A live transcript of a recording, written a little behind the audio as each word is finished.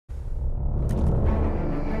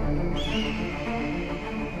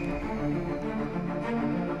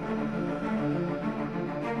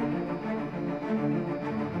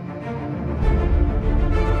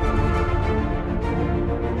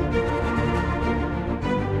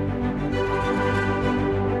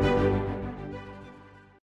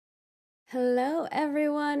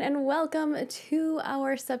welcome to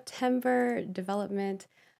our September development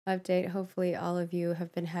update. Hopefully, all of you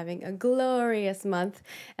have been having a glorious month,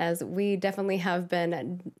 as we definitely have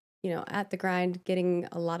been, at the grind, getting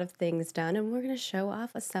a lot of things done, and we're going to show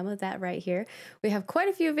off some of that right here. We have quite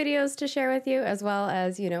a few videos to share with you, as well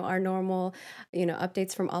as, our normal,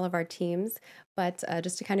 updates from all of our teams. But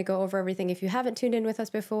just to kind of go over everything, if you haven't tuned in with us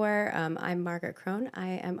before, I'm Margaret Crone.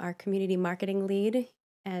 I am our community marketing lead,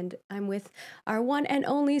 and I'm with our one and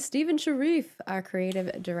only Stephen Sharif, our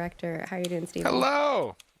creative director. How are you doing, Stephen?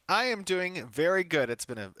 Hello. I am doing very good. It's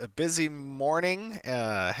been a busy morning.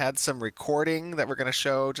 Had some recording that we're going to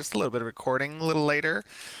show, just a little bit of recording a little later.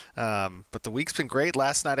 But the week's been great.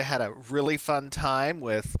 Last night I had a really fun time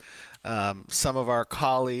with some of our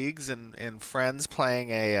colleagues and friends playing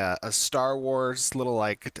a Star Wars little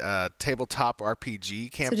tabletop RPG So did you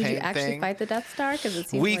campaign actually thing. fight the Death Star? Because it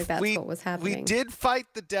seems We like that's we what was we happening. did fight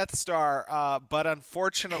the Death Star, but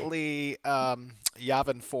unfortunately,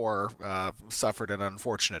 Yavin 4 suffered an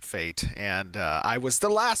unfortunate fate, and I was the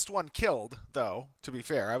last one killed. Though, to be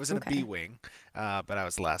fair, I was in a B Okay. wing, but I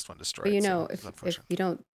was the last one But destroyed. So it was if unfortunate.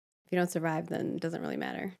 you don't survive, then it doesn't really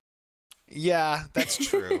matter. Yeah, that's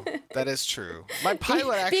true. That is true. My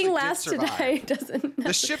pilot Being actually did last to die survive. doesn't The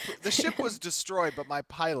necessarily. ship was destroyed, but my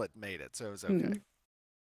pilot made it, so it was okay.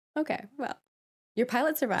 Okay, well, your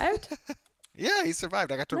pilot survived? Yeah, he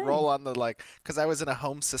survived. I got to roll Nice. on the because I was in a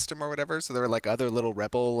home system or whatever, so there were like other little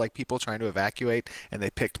rebel people trying to evacuate, and they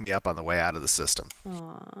picked me up on the way out of the system.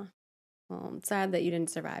 Aw. Well, I'm sad that you didn't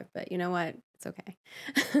survive, but you know what? It's okay.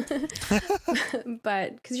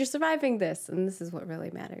 But because you're surviving this, and this is what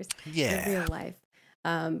really matters in real Yeah. life.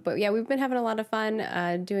 But yeah, we've been having a lot of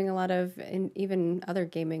fun doing a lot of even other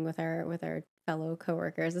gaming with our fellow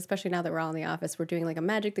coworkers, especially now that we're all in the office. We're doing like a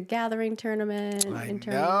Magic the Gathering tournament I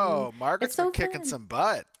internally. know. It's Margaret's been so kicking fun. some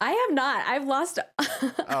butt. I have not. I've lost.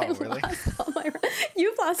 Oh, I've really? lost all my.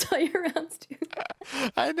 You've lost all your rounds too.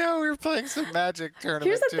 I know we were playing some Magic Here's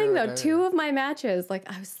tournament the thing too, though, and two of my matches, like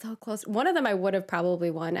I was so close. One of them I would have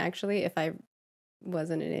probably won actually if I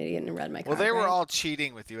wasn't an idiot and read my well, card they were right. all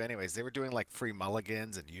cheating with you anyways. They were doing like free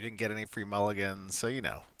mulligans, and you didn't get any free mulligans, so you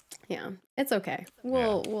know. Yeah, it's okay. Yeah.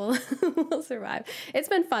 We'll we'll survive. It's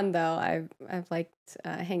been fun though. I've liked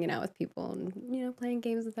hanging out with people and playing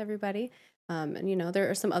games with everybody. And there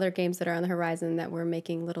are some other games that are on the horizon that we're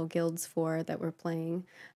making little guilds for that we're playing,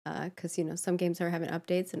 because some games are having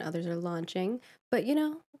updates and others are launching. But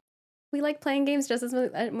we like playing games just as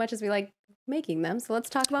much as we like making them. So let's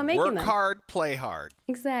talk about making Work them. hard, play hard.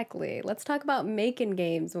 Exactly. Let's talk about making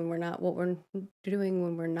games when we're not what we're doing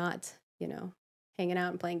when we're not, hanging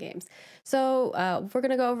out and playing games. So we're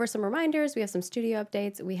going to go over some reminders. We have some studio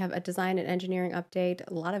updates. We have a design and engineering update,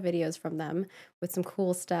 a lot of videos from them with some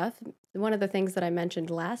cool stuff. One of the things that I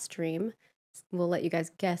mentioned last stream, we'll let you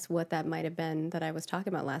guys guess what that might have been that I was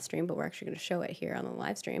talking about last stream, but we're actually going to show it here on the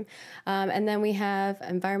live stream. And then we have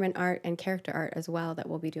environment art and character art as well that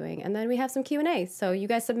we'll be doing. And then we have some Q&A. So you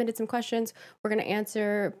guys submitted some questions. We're going to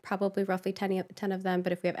answer probably roughly 10 of them,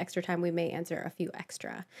 but if we have extra time, we may answer a few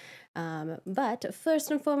extra. But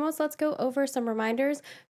first and foremost, let's go over some reminders.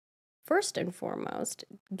 First and foremost,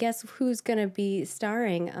 guess who's going to be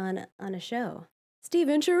starring on a show?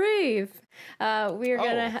 Stephen Sharif. We are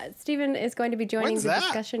Oh, Stephen is going to be joining when's the that?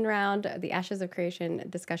 discussion round, the Ashes of Creation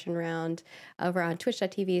discussion round over on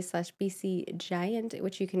twitch.tv/BC Giant,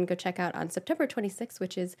 which you can go check out on September 26th,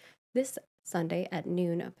 which is this Sunday at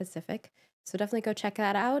noon Pacific. So definitely go check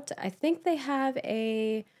that out. I think they have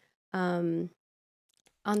a, on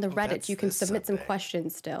the Oh, Reddit, that's you can this submit some Sunday.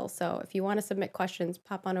 questions still. So if you want to submit questions,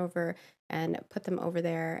 pop on over and put them over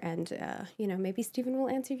there, and maybe Stephen will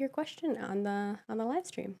answer your question on the live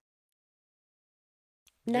stream.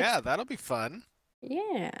 Yeah, Next, that'll be fun.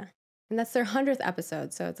 yeah, and that's their 100th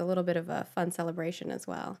episode, so it's a little bit of a fun celebration as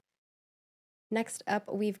well. Next up,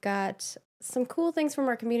 we've got some cool things from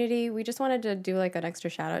our community. We just wanted to do like an extra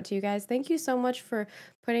shout out to you guys. Thank you so much for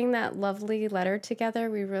putting that lovely letter together.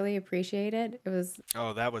 We really appreciate it.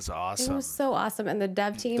 Oh, that was It was awesome. so awesome, and the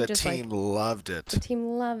dev team The just like team loved the it.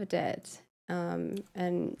 team loved it.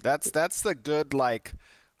 And That's the good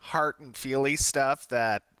heart and feely stuff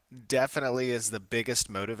that definitely is the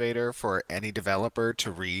biggest motivator for any developer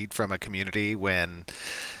to read from a community when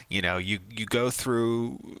you go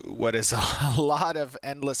through what is a lot of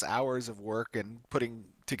endless hours of work and putting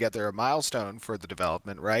together a milestone for the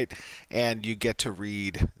development, right? And you get to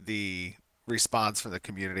read the response from the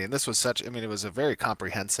community. And this was such, I mean, it was a very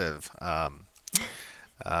comprehensive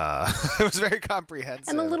it was very and the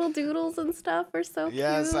comprehensive. little doodles and stuff were so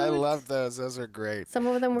Yes, I cute. love those. Those are great. Some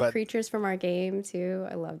of them were But creatures from our game too.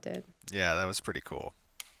 I loved it. yeah, that was pretty cool.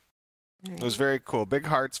 All It was right. very cool. Big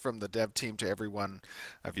hearts from the dev team to every one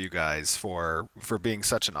of you guys for being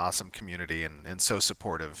such an awesome community and so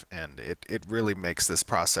supportive. And it really makes this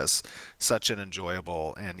process such an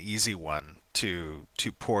enjoyable and easy one to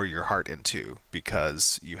pour your heart into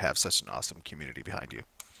because you have such an awesome community behind you.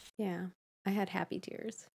 Yeah, I had happy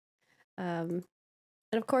tears. Um,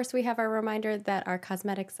 and of course, we have our reminder that our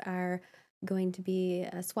cosmetics are going to be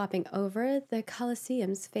swapping over. The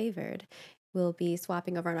Colosseum's favored will be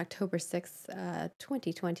swapping over on October 6th,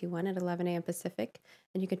 2021 at 11 a.m. Pacific.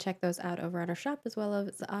 And you can check those out over on our shop as well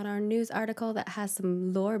as on our news article that has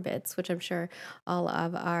some lore bits, which I'm sure all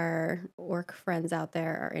of our orc friends out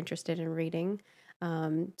there are interested in reading.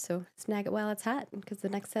 So snag it while it's hot because the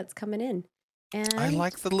next set's coming in. I And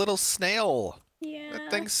like the little snail. That yeah,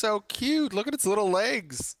 thing's so cute. Look at its little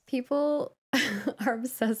legs. people are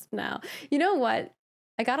obsessed now. You know what?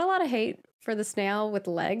 I got a lot of hate for the snail with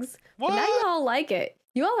legs, but now you What? all like it.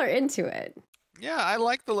 You all are into it. Yeah, I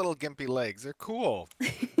like the little gimpy legs. They're cool.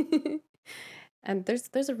 And there's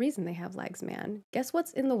a reason they have legs, man. Guess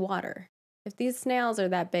what's in the water? If these snails are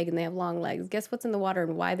that big and they have long legs, guess what's in the water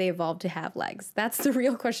and why they evolved to have legs? That's the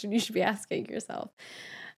real question you should be asking yourself.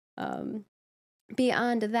 Um,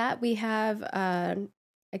 Beyond that, we have, I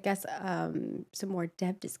guess, some more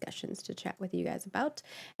dev discussions to chat with you guys about.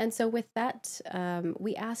 And so, with that,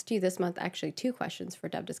 we asked you this month actually two questions for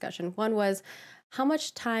dev discussion. One was, how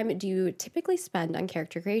much time do you typically spend on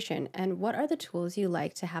character creation? And what are the tools you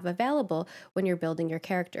like to have available when you're building your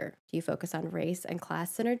character? Do you focus on race and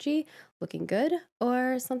class synergy, looking good,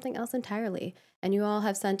 or something else entirely? And you all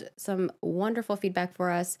have sent some wonderful feedback for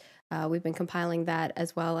us. We've been compiling that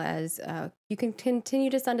as well as you can continue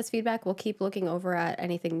to send us feedback. We'll keep looking over at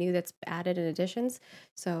anything new that's added in additions.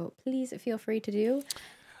 So please feel free to do.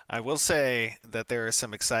 I will say that there is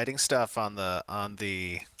some exciting stuff on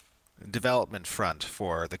the development front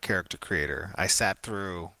for the character creator. I sat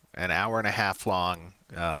through an hour and a half long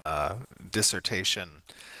dissertation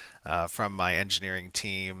from my engineering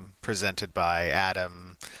team, presented by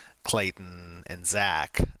Adam, Clayton, and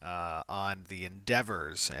Zach on the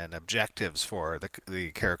endeavors and objectives for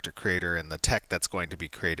the character creator and the tech that's going to be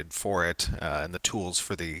created for it, and the tools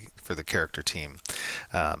for the character team.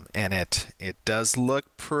 And it does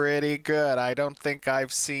look pretty good. I don't think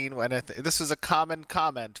I've seen this was a common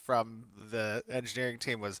comment from the engineering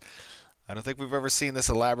team was, I don't think we've ever seen this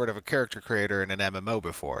elaborate of a character creator in an MMO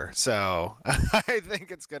before. So I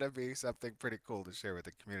think it's going to be something pretty cool to share with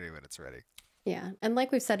the community when it's ready. Yeah. And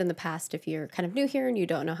like we've said in the past, if you're kind of new here and you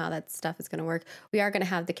don't know how that stuff is going to work, we are going to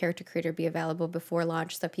have the character creator be available before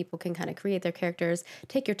launch so people can kind of create their characters.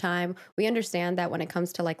 Take your time. We understand that when it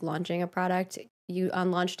comes to like launching a product, you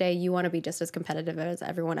on launch day, you want to be just as competitive as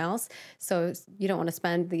everyone else. So you don't want to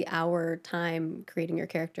spend the hour time creating your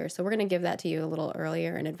character. So we're going to give that to you a little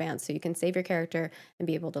earlier in advance so you can save your character and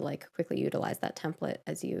be able to like quickly utilize that template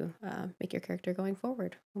as you make your character going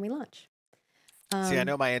forward when we launch. See, I Um,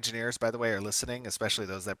 know my engineers, by the way, are listening, especially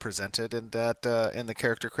those that presented in the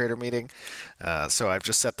character creator meeting. So I've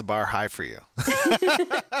just set the bar high for you.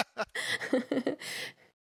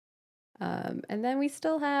 And then we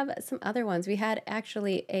still have some other ones. We had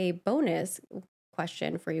actually a bonus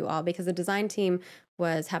question for you all because the design team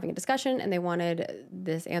was having a discussion and they wanted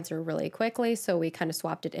this answer really quickly. So we kind of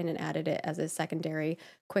swapped it in and added it as a secondary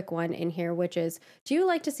quick one in here, which is, do you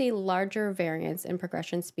like to see larger variance in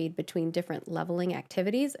progression speed between different leveling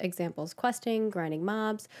activities? Examples, questing, grinding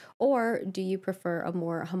mobs, or do you prefer a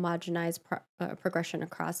more homogenized progression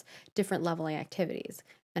across different leveling activities?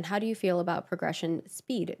 And how do you feel about progression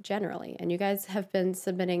speed generally? And you guys have been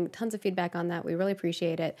submitting tons of feedback on that. We really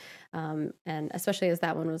appreciate it. And especially as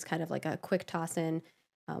that one was kind of like a quick toss in.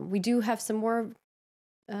 We do have some more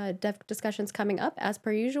dev discussions coming up as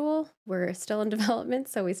per usual. We're still in development,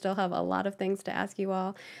 so we still have a lot of things to ask you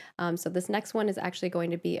all. So this next one is actually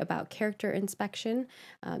going to be about character inspection.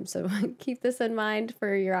 So keep this in mind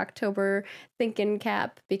for your October thinking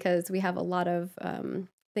cap because we have a lot of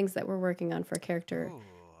things that we're working on for character. Ooh,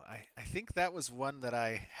 I think that was one that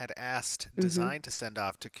I had asked Mm-hmm. design to send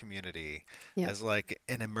off to community Yep. as like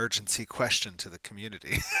an emergency question to the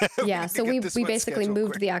community. We Yeah, need to so get we this we one basically scheduled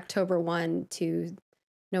moved quick. the October one to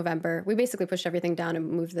November. We basically pushed everything down and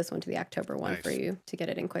moved this one to the October one for Nice. you to get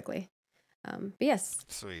it in quickly. But yes,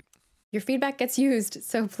 Sweet. your feedback gets used,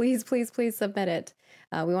 so please, please, please submit it.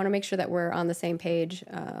 We want to make sure that we're on the same page.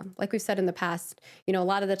 Like we've said in the past, you know, a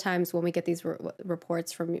lot of the times when we get these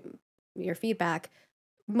reports from your feedback,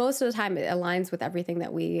 most of the time it aligns with everything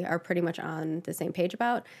that we are pretty much on the same page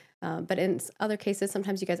about. But in other cases,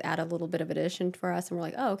 sometimes you guys add a little bit of addition for us, and we're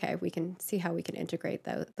like, oh, okay, we can see how we can integrate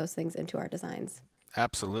those things into our designs.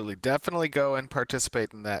 Absolutely. Definitely go and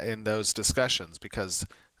participate in that, in those discussions, because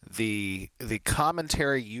the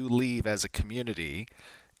commentary you leave as a community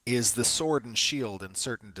is the sword and shield in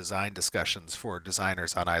certain design discussions for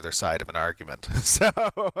designers on either side of an argument. So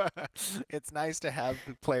it's nice to have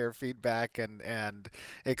player feedback and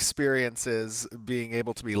experiences being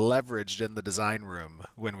able to be leveraged in the design room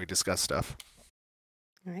when we discuss stuff.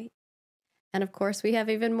 All right. And of course, we have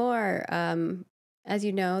even more. As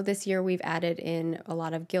you know, this year we've added in a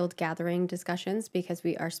lot of guild gathering discussions because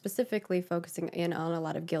we are specifically focusing in on a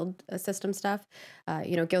lot of guild system stuff.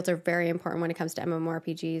 Guilds are very important when it comes to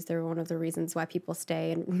MMORPGs. They're one of the reasons why people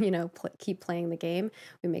stay and, keep playing the game.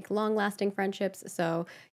 We make long lasting friendships. So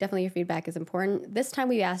definitely your feedback is important. This time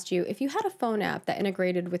we asked you, if you had a phone app that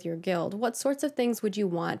integrated with your guild, what sorts of things would you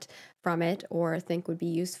want from it or think would be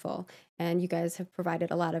useful? And you guys have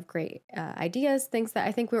provided a lot of great ideas, things that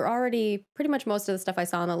I think we were already, pretty much most of the stuff I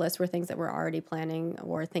saw on the list were things that we're already planning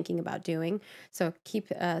or thinking about doing. So keep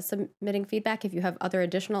submitting feedback. If you have other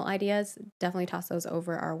additional ideas, definitely toss those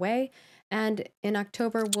over our way. And in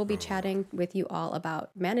October, we'll be chatting with you all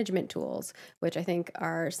about management tools, which I think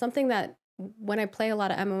are something that when I play a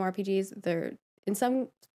lot of MMORPGs, they're in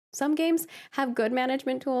some games have good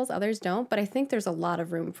management tools, others don't, but I think there's a lot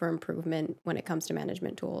of room for improvement when it comes to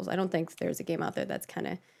management tools. I don't think there's a game out there that's kind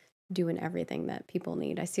of doing everything that people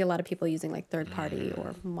need. I see a lot of people using like third party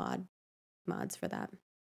or mods for that.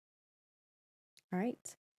 All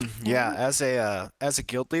right. Yeah, as a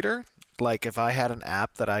guild leader, like if I had an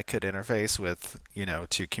app that I could interface with,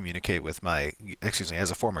 to communicate with my, excuse me,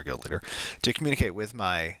 as a former guild leader, to communicate with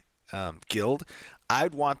my guild,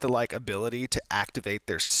 I'd want the ability to activate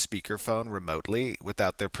their speakerphone remotely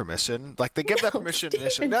without their permission. Like they give that No, permission initially.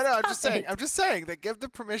 Steven, No, no, stop it. I'm just saying they give the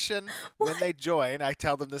permission when What? they join. I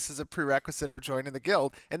tell them this is a prerequisite for joining the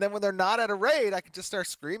guild. And then when they're not at a raid, I can just start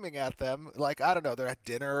screaming at them. Like, I don't know, they're at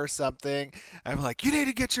dinner or something. I'm like, you need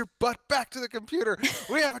to get your butt back to the computer.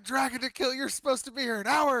 We have a dragon to kill. You're supposed to be here an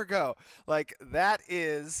hour ago. Like that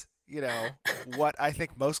is, what I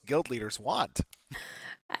think most guild leaders want.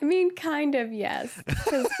 I mean, kind of, yes.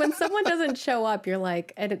 Because when someone doesn't show up, you're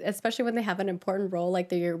like, and especially when they have an important role, like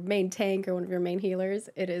they're your main tank or one of your main healers,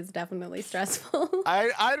 it is definitely stressful.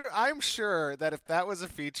 I'm sure that if that was a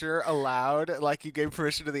feature allowed, like you gave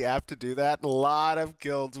permission to the app to do that, a lot of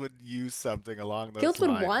guilds would use something along those Guilds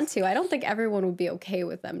would want lines. to. I don't think everyone would be okay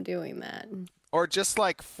with them doing that. Or just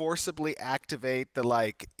like forcibly activate the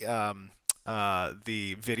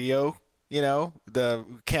video, the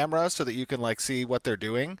camera so that you can like see what they're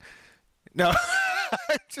doing. No,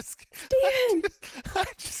 I'm just, Steven, I'm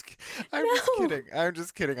just, I'm just no. kidding. I'm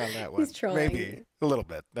just kidding on that one. He's trolling. Maybe a little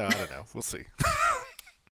bit. No, I don't know. We'll see.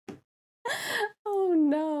 Oh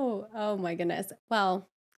no. Oh my goodness. Well,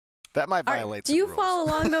 That might Are, violate do some you rules. fall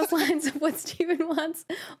along those lines of what Steven wants,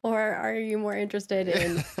 or are you more interested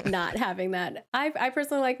in not having that? I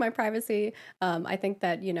personally like my privacy. I think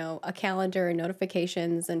that a calendar and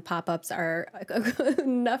notifications and pop-ups are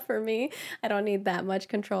enough for me. I don't need that much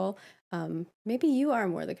control. Maybe you are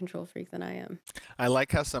more the control freak than I am. I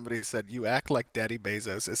like how somebody said, "You act like Daddy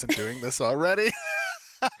Bezos isn't doing this already."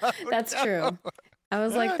 Oh, That's no. true. I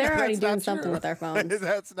was like, they're already That's doing not something true. with our phones.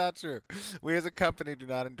 That's not true. We as a company do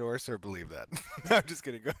not endorse or believe that. I'm just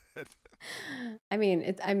kidding. Go ahead. I mean,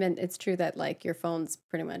 it's true that like your phones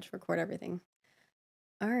pretty much record everything.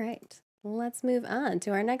 All right. Let's move on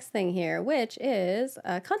to our next thing here, which is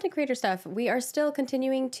content creator stuff. We are still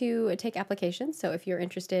continuing to take applications. So if you're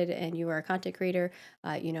interested and you are a content creator,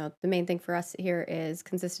 the main thing for us here is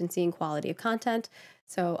consistency and quality of content.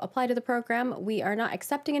 So apply to the program. We are not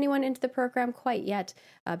accepting anyone into the program quite yet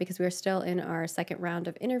because we are still in our second round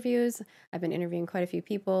of interviews. I've been interviewing quite a few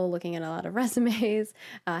people, looking at a lot of resumes.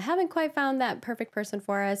 Haven't quite found that perfect person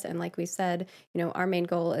for us. And like we said, our main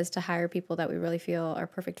goal is to hire people that we really feel are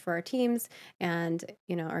perfect for our teams and,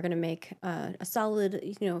 are going to make a solid,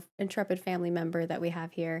 intrepid family member that we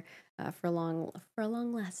have here for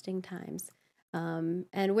long lasting times.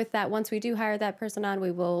 And with that, once we do hire that person on,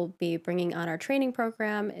 we will be bringing on our training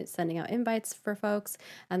program, sending out invites for folks.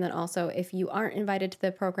 And then also, if you aren't invited to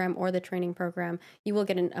the program or the training program, you will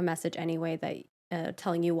get a message anyway that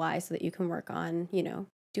telling you why, so that you can work on,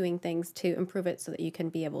 doing things to improve it so that you can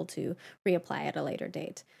be able to reapply at a later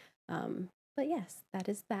date. But yes, that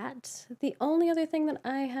is that. The only other thing that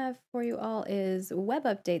I have for you all is web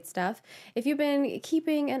update stuff. If you've been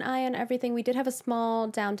keeping an eye on everything, we did have a small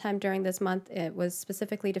downtime during this month. It was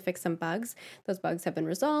specifically to fix some bugs. Those bugs have been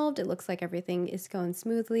resolved. It looks like everything is going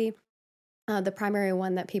smoothly. The primary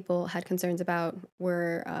one that people had concerns about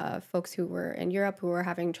were folks who were in Europe who were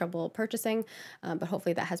having trouble purchasing, but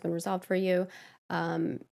hopefully that has been resolved for you.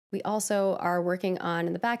 Um, We also are working on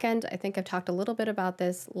in the back end. I think I've talked a little bit about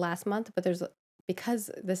this last month, but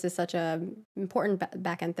because this is such a important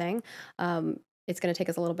back end thing, it's going to take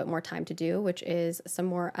us a little bit more time to do, which is some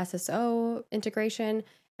more SSO integration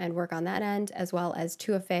and work on that end, as well as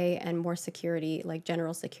 2FA and more security, like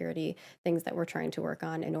general security things that we're trying to work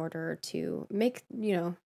on in order to make,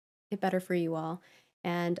 it better for you all.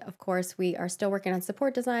 And of course, we are still working on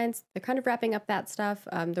support designs. They're kind of wrapping up that stuff.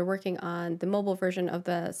 They're working on the mobile version of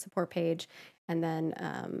the support page, and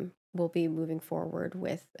then we'll be moving forward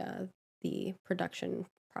with the production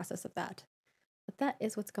process of that. But that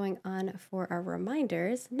is what's going on for our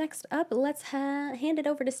reminders. Next up, let's hand it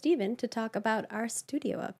over to Steven to talk about our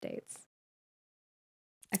studio updates.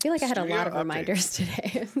 I feel like I had a lot of reminders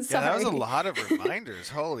today. Yeah, that was a lot of reminders.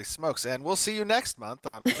 Holy smokes. And we'll see you next month.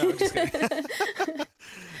 No, I'm just kidding.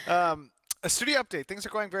 A studio update. Things are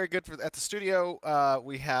going very good at the studio.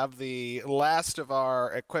 We have the last of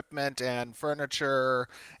our equipment and furniture,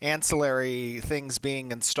 ancillary things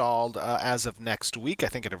being installed as of next week. I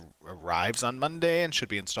think it arrives on Monday and should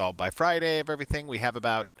be installed by Friday of everything. We have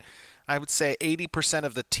about, I would say 80%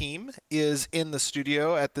 of the team is in the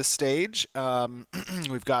studio at this stage.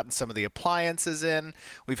 We've gotten some of the appliances in.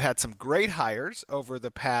 We've had some great hires over the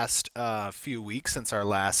past few weeks since our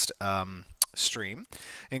last stream,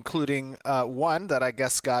 including one that I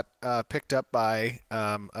guess got picked up by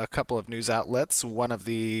a couple of news outlets. One of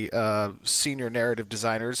the senior narrative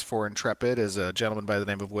designers for Intrepid is a gentleman by the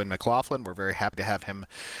name of Wynn McLaughlin. We're very happy to have him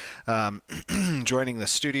joining the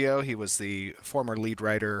studio. He was the former lead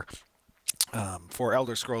writer for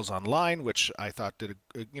Elder Scrolls Online, which I thought did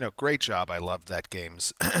a great job. I loved that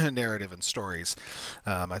game's narrative and stories.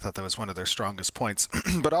 I thought that was one of their strongest points.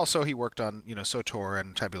 But also he worked on SWTOR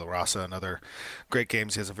and Tabula Rasa and other great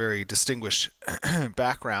games. He has a very distinguished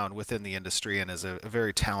background within the industry and is a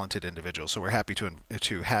very talented individual. So we're happy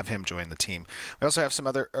to have him join the team. We also have some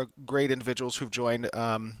other great individuals who've joined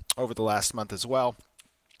over the last month as well.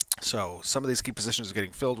 So some of these key positions are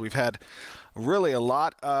getting filled. We've had really a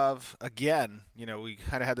lot of, again, we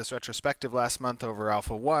kind of had this retrospective last month over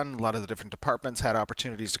Alpha 1. A lot of the different departments had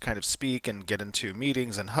opportunities to kind of speak and get into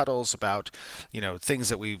meetings and huddles about, things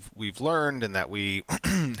that we've learned and that we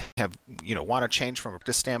have, want to change from a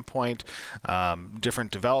practice standpoint,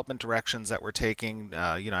 different development directions that we're taking.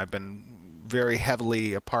 I've been very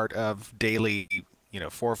heavily a part of daily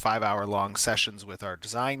 4 or 5 hour long sessions with our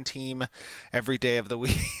design team every day of the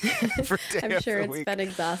week. I'm sure it's been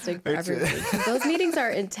exhausting for everybody. Those meetings are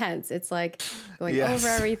intense. It's like going over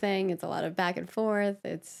everything. It's a lot of back and forth.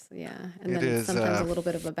 And then sometimes a little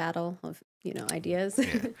bit of a battle of ideas.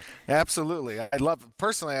 Yeah, absolutely. I love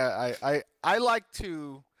personally. I like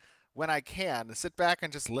to, when I can, sit back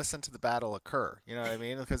and just listen to the battle occur. You know what I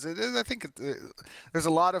mean? Because I think there's a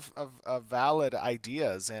lot of valid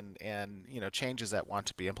ideas and changes that want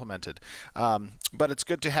to be implemented. But it's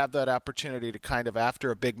good to have that opportunity to kind of,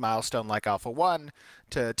 after a big milestone like Alpha 1,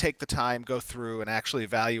 to take the time, go through and actually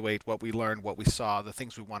evaluate what we learned, what we saw, the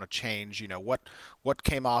things we want to change, what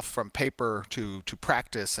came off from paper to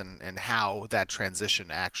practice, and how that transition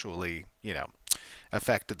actually,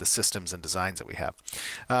 affected the systems and designs that we have.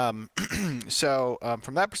 So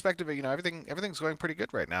from that perspective, everything's going pretty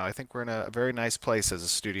good right now. I think we're in a very nice place as a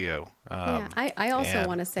studio. I also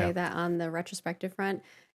want to say that on the retrospective front,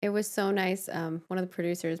 it was so nice. One of the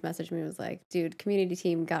producers messaged me and was like, dude, community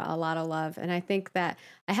team got a lot of love. And I think that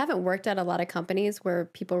I haven't worked at a lot of companies where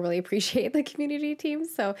people really appreciate the community team.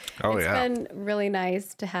 So it's been really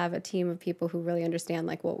nice to have a team of people who really understand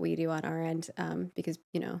like what we do on our end, because,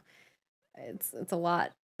 it's a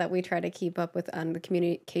lot that we try to keep up with on the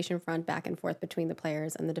communication front back and forth between the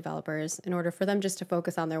players and the developers in order for them just to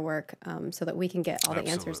focus on their work, so that we can get all the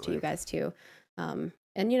answers to you guys too. And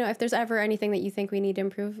if there's ever anything that you think we need to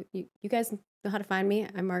improve, you guys know how to find me.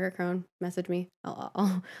 I'm Margaret Crone. Message me.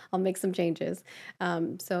 I'll make some changes.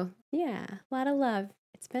 So yeah, a lot of love.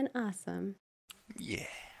 It's been awesome.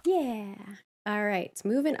 Yeah. All right,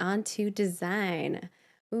 moving on to design.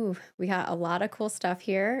 Ooh, we got a lot of cool stuff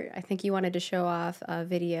here. I think you wanted to show off a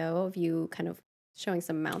video of you kind of showing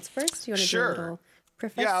some mounts first. You want to do a little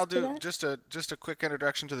preface? Yeah, I'll to do that? just a quick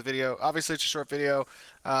introduction to the video. Obviously, it's a short video.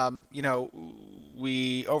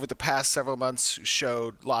 We over the past several months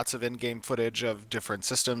showed lots of in-game footage of different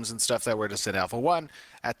systems and stuff that were just in Alpha 1.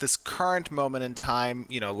 At this current moment in time,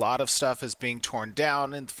 a lot of stuff is being torn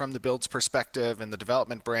down, and from the build's perspective and the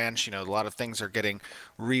development branch, a lot of things are getting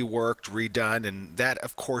reworked, redone, and that,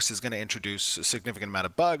 of course, is going to introduce a significant amount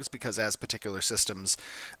of bugs because as particular systems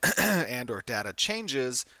and/or data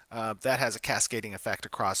changes, that has a cascading effect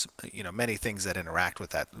across many things that interact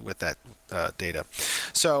with that data.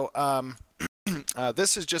 So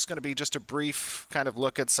This is just going to be just a brief kind of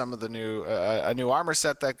look at some of the new a new armor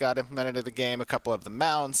set that got implemented in the game, a couple of the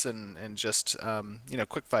mounts, and just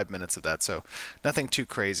quick 5 minutes of that. So nothing too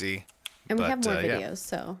crazy. And we have more yeah. videos,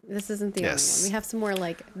 so this isn't the only one. We have some more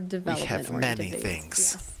like development. We have many videos. things.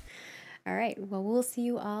 Yes. All right. Well, we'll see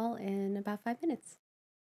you all in about 5 minutes.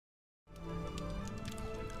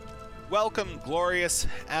 Welcome, glorious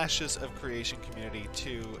Ashes of Creation community,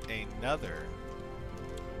 to another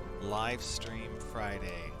live stream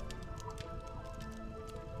Friday.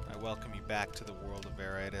 I welcome you back to the world of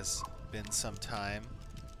Era. It has been some time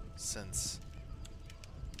since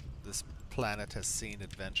this planet has seen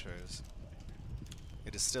adventures.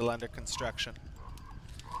 It is still under construction.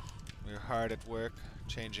 We're hard at work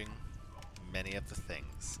changing many of the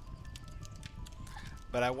things.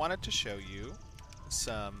 But I wanted to show you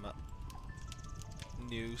some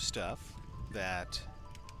new stuff that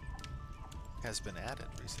has been added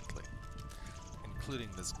recently, including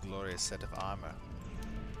this glorious set of armor.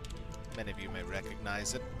 Many of you may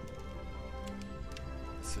recognize it.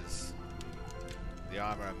 This is the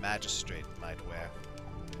armor a magistrate might wear.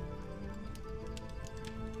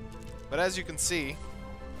 But as you can see,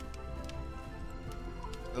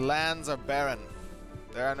 the lands are barren.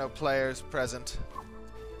 There are no players present.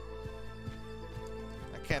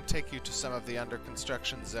 I can't take you to some of the under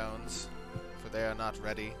construction zones, for they are not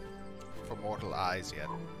ready for mortal eyes yet.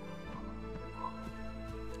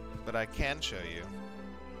 But I can show you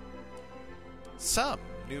some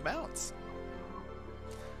new mounts.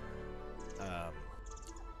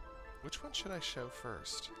 Which one should I show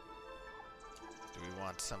first? Do we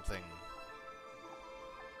want something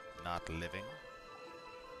not living?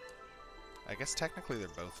 I guess technically they're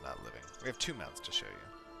both not living. We have two mounts to show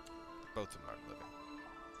you. Both of them aren't living.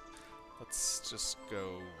 Let's just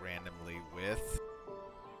go randomly with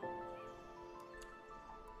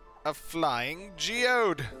a flying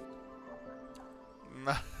geode.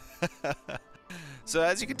 So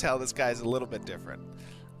as you can tell, this guy's a little bit different.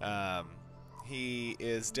 He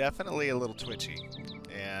is definitely a little twitchy,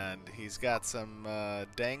 and he's got some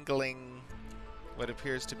dangling, what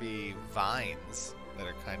appears to be vines that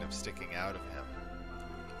are kind of sticking out of him.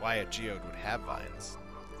 Why a geode would have vines,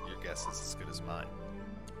 your guess is as good as mine.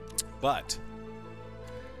 But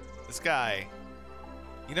this guy,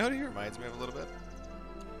 you know what he reminds me of a little bit?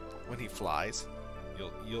 When he flies,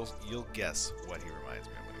 you'll guess what he reminds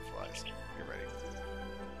me of when he flies. Get ready.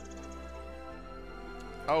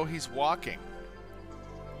 Oh, he's walking.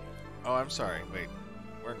 Oh, I'm sorry. Wait,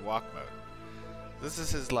 we're in walk mode. This is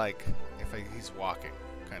his he's walking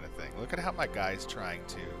kind of thing. Look at how my guy's trying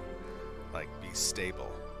to be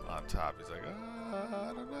stable on top. He's like,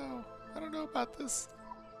 I don't know. I don't know about this.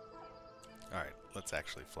 All right, let's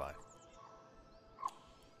actually fly.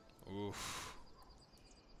 Oof.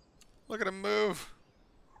 Look at him move.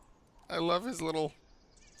 I love his little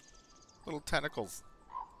tentacles.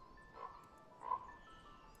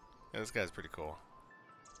 Yeah, this guy's pretty cool.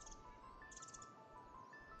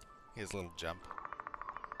 He has a little jump.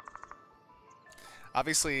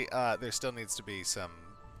 Obviously, there still needs to be some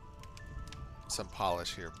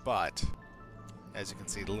polish here, but as you can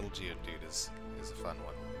see, the little Geode dude is a fun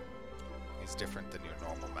one. He's different than your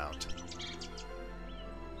normal mount.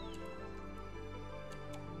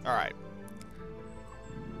 Alright.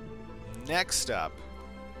 Next up,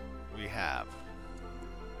 we have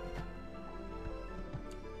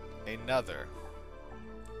another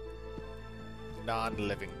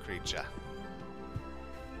non-living creature.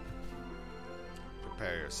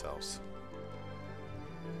 Prepare yourselves.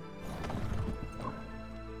 Oof.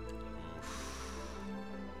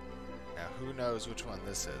 Now, who knows which one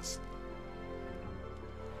this is?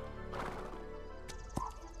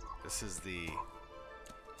 This is the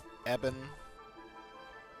Ebon.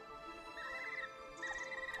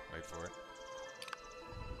 Wait for it.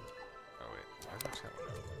 Oh wait, why does that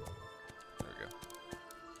one open? There we go.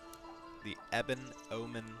 The Ebon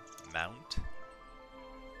Omen Mount.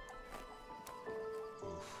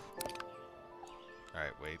 Oof.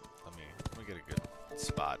 Alright, wait, let me get a good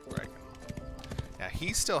spot where I can. Now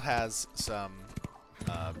he still has some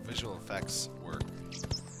visual effects work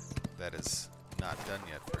that is not done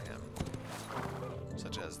yet for him,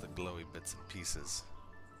 such as the glowy bits and pieces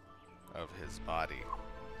of his body.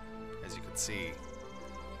 As you can see,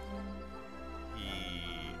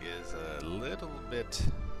 he is a little bit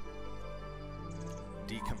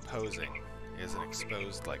decomposing. He has an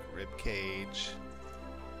exposed rib cage.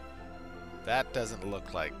 That doesn't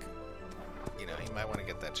look like, he might want to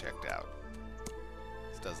get that checked out.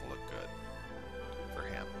 This doesn't look good for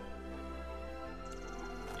him.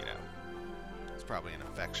 It's probably an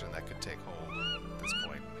infection that could take hold at this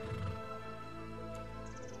point.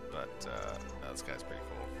 This guy's pretty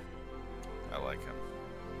cool. I like him.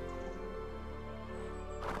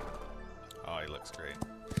 Oh, he looks great.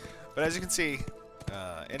 But as you can see,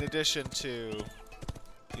 in addition to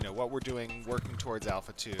what we're doing, working towards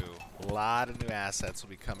Alpha 2, a lot of new assets will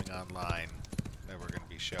be coming online that we're going to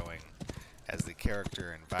be showing as the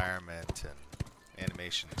character, environment, and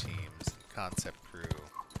animation teams, and concept crew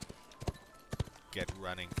get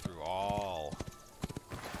running through all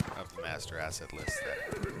of the master asset list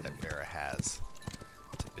that Vera has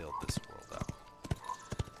to build this world up.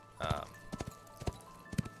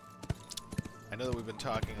 I know that we've been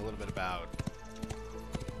talking a little bit about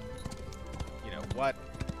what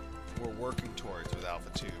we're working towards with Alpha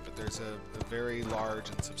 2, but there's a very large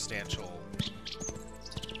and substantial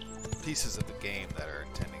pieces of the game that are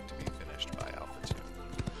intending to be finished by Alpha 2.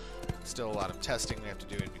 Still a lot of testing we have to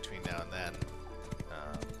do in between now and then,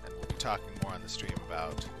 and we'll be talking more on the stream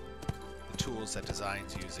about the tools that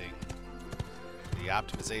design's using, the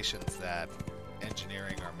optimizations that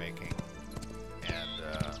engineering are making, and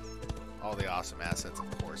all the awesome assets,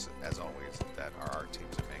 of course, as always, that our art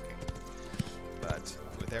teams are making. But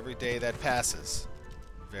with every day that passes,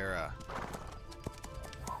 Vera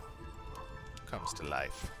comes to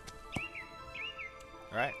life.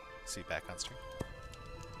 Alright, see you back on stream.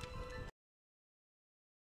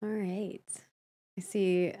 Alright. I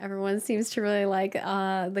see everyone seems to really like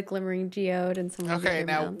the Glimmering Geode and some of the Okay, other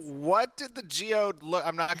now mounts. what did the geode look?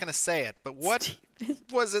 I'm not going to say it, but what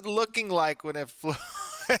was it looking like when it flew?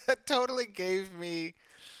 It totally gave me...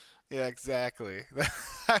 Yeah, exactly.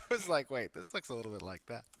 I was like, wait, this looks a little bit like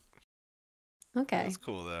that. Okay. That's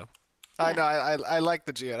cool though. Yeah. I know I like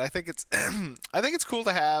the geode. I think it's I think it's cool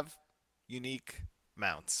to have unique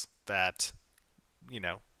mounts that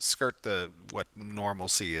skirt what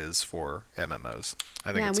normalcy is for MMOs.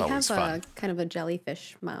 I think it's always fun. Yeah, we have kind of a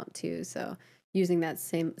jellyfish mount too, so using that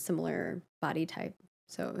similar body type.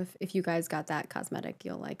 So if you guys got that cosmetic,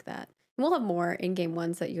 you'll like that. We'll have more in-game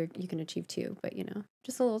ones that you can achieve too, but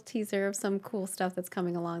just a little teaser of some cool stuff that's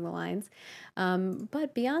coming along the lines.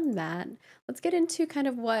 But beyond that, let's get into kind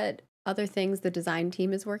of what other things the design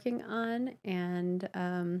team is working on, and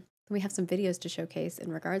we have some videos to showcase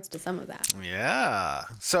in regards to some of that. Yeah.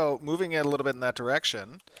 So moving it a little bit in that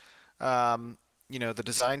direction, the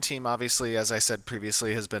design team, obviously, as I said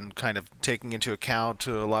previously, has been kind of taking into account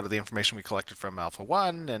a lot of the information we collected from Alpha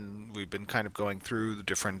 1, and we've been kind of going through the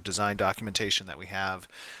different design documentation that we have,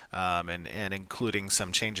 and including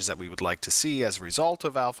some changes that we would like to see as a result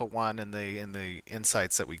of Alpha 1 and the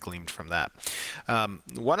insights that we gleaned from that.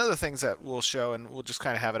 One of the things that we'll show, and we'll just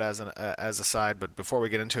kind of have it as a side, but before we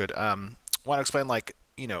get into it, I want to explain,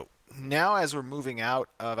 now as we're moving out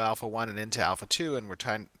of Alpha 1 and into Alpha 2, and we're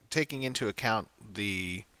taking into account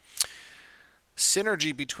the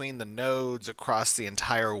synergy between the nodes across the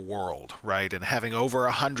entire world, right? And having over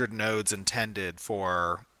 100 nodes intended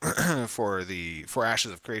for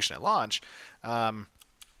Ashes of Creation at launch,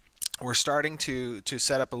 we're starting to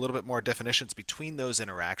set up a little bit more definitions between those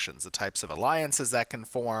interactions, the types of alliances that can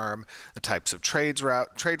form, the types of trade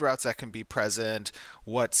routes that can be present,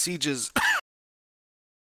 what sieges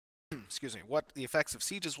excuse me, what the effects of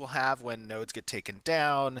sieges will have when nodes get taken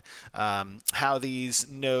down, how these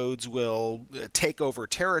nodes will take over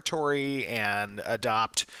territory and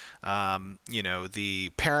adopt, the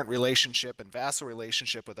parent relationship and vassal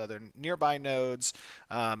relationship with other nearby nodes.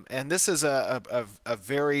 And this is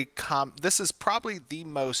this is probably the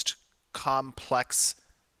most complex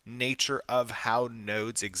nature of how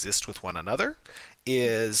nodes exist with one another,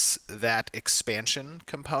 is that expansion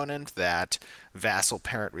component, that vassal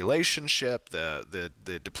parent relationship, the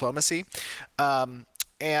diplomacy.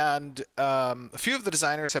 And a few of the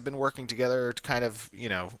designers have been working together to kind of, in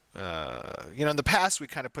the past we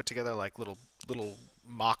kind of put together like little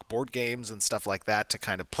mock board games and stuff like that to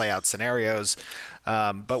kind of play out scenarios.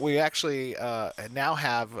 But we actually now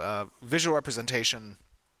have visual representation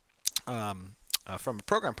from a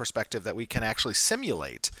program perspective that we can actually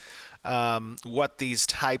simulate what these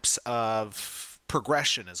types of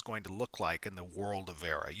progression is going to look like in the world of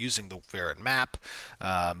Vera using the Vera map.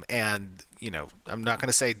 And I'm not going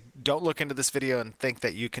to say don't look into this video and think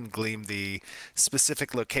that you can glean the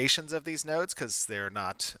specific locations of these nodes, because they're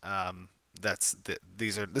not. This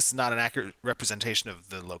is not an accurate representation of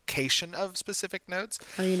the location of specific nodes.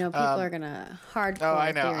 Well, people are gonna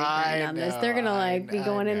hardcore theory on this. They're gonna be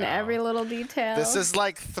going into every little detail. This is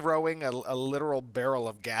like throwing a literal barrel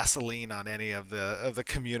of gasoline on any of the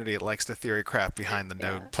community that likes to theory crap behind the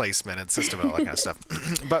node placement and system and all that kind of stuff.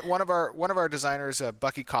 But one of our designers,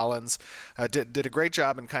 Bucky Collins, did a great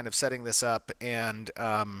job in kind of setting this up, and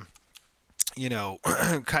you know,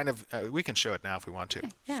 kind of, we can show it now if we want to. Okay,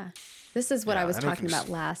 yeah. This is what I Yeah, was and we can talking just,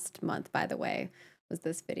 about last month, by the way, was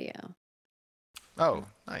this video. oh,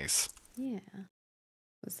 nice. Yeah,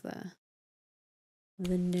 was the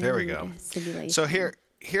There we go. node So simulation.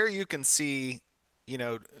 here you can see, you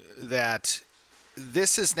know, that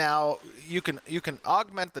this is now, you can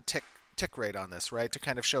augment the tick rate on this, right, to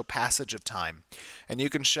kind of show passage of time. And you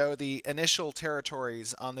can show the initial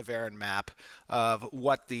territories on the Varen map of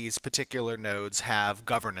what these particular nodes have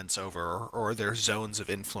governance over, or their zones of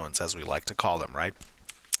influence, as we like to call them, right?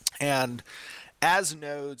 And as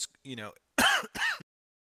nodes, you know,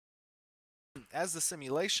 as the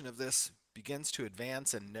simulation of this begins to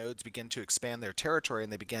advance and nodes begin to expand their territory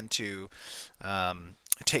and they begin to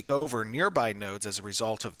take over nearby nodes as a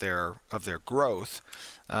result of their growth,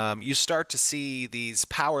 you start to see these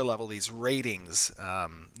power level, these ratings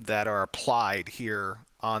that are applied here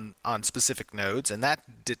on specific nodes, and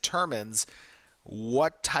that determines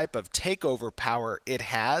what type of takeover power it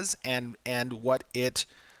has and what it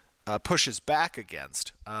pushes back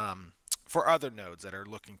against for other nodes that are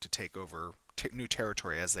looking to take over new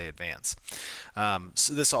territory as they advance.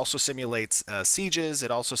 So this also simulates sieges.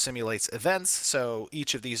 It also simulates events. So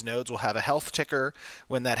each of these nodes will have a health ticker.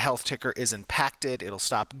 When that health ticker is impacted, it'll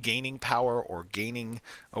stop gaining power or gaining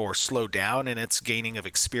or slow down in its gaining of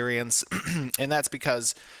experience. And that's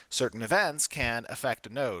because certain events can affect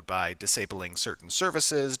a node by disabling certain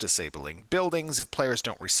services, disabling buildings. If players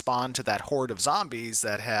don't respond to that horde of zombies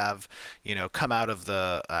that have, you know, come out of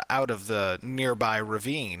the nearby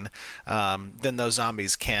ravine, then those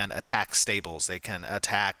zombies can attack stables. They can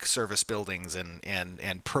attack service buildings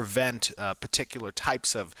and prevent particular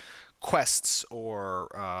types of quests or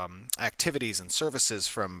activities and services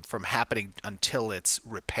from happening until it's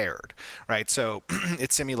repaired, right? So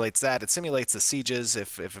it simulates that. It simulates the sieges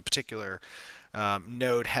if a particular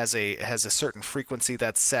node has a certain frequency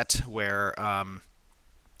that's set where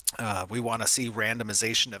we want to see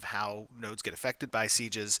randomization of how nodes get affected by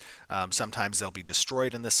sieges. Sometimes they'll be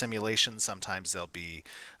destroyed in the simulation. Sometimes they'll be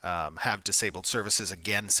have disabled services,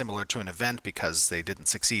 again, similar to an event because they didn't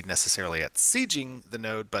succeed necessarily at sieging the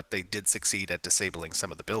node, but they did succeed at disabling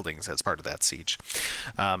some of the buildings as part of that siege.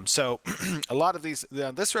 So a lot of these,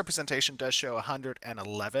 this representation does show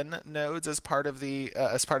 111 nodes as part of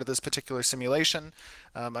this particular simulation.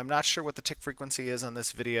 I'm not sure what the tick frequency is on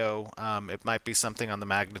this video. It might be something on the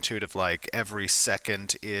magnitude of like every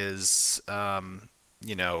second is,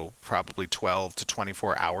 you know, probably 12 to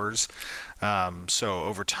 24 hours. So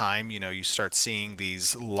over time, you know, you start seeing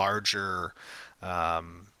these larger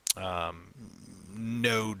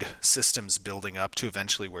node systems building up to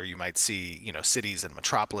eventually where you might see, you know, cities and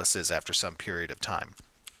metropolises after some period of time.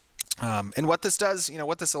 And what this does, you know,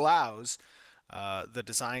 what this allows the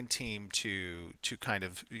design team to kind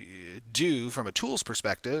of do from a tools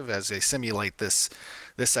perspective as they simulate this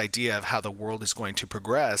idea of how the world is going to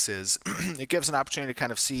progress is it gives an opportunity to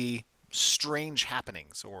kind of see strange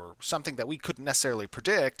happenings or something that we couldn't necessarily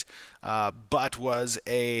predict, but was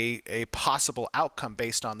a possible outcome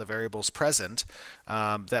based on the variables present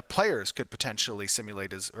that players could potentially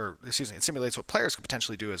simulate or excuse me, it simulates what players could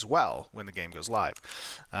potentially do as well when the game goes live.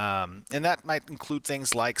 And that might include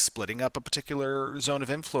things like splitting up a particular zone of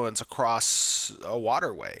influence across a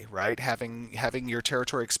waterway, right? Having your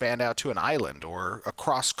territory expand out to an island or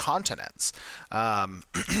across continents.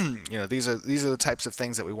 You know, these are the types of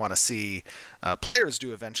things that we want to see players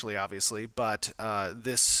do eventually, obviously, but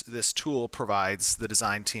this tool provides the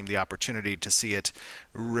design team the opportunity to see it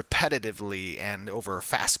repetitively and over a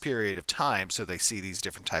fast period of time, so they see these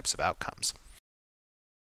different types of outcomes.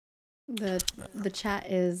 The chat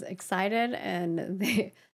is excited and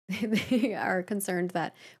they are concerned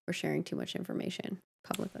that we're sharing too much information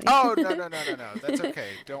publicly. Oh, no. That's okay.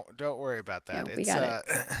 Don't worry about that. No, we got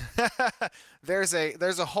it. There's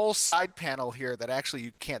a whole side panel here that actually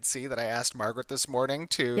you can't see that I asked Margaret this morning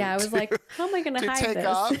Yeah, I was like, how am I going to hide take this?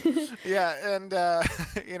 off. Yeah, and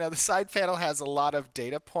you know, the side panel has a lot of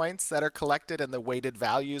data points that are collected and the weighted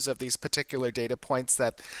values of these particular data points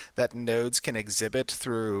that nodes can exhibit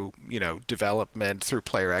through, you know, development, through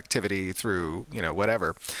player activity, through, you know,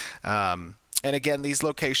 whatever. And again, these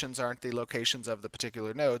locations aren't the locations of the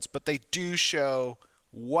particular nodes, but they do show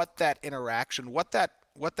what that interaction, what that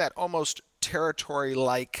almost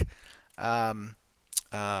territory-like, you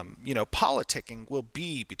know, politicking will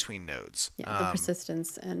be between nodes. Yeah, the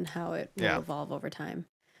persistence and how it will evolve over time,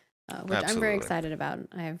 which Absolutely. I'm very excited about.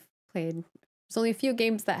 I've played, there's only a few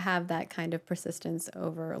games that have that kind of persistence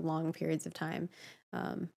over long periods of time,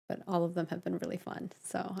 but all of them have been really fun.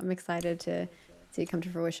 So I'm excited to see it come to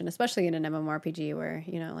fruition, especially in an MMORPG where,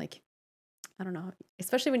 you know, like I don't know,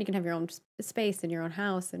 especially when you can have your own space in your own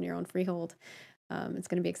house and your own freehold. It's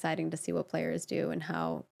going to be exciting to see what players do and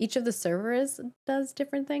how each of the servers does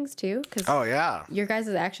different things too. Because Oh yeah. your guys'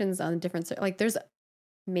 actions on different, like there's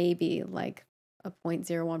maybe like a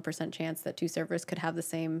 0.01% chance that two servers could have the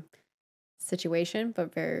same situation,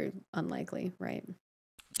 but very unlikely, right?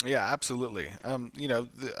 Yeah, absolutely.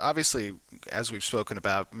 Obviously, as we've spoken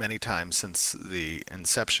about many times since the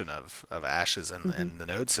inception of Ashes Hmm. and the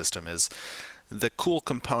node system, is the cool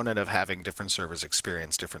component of having different servers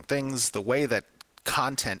experience different things. The way that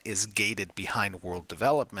content is gated behind world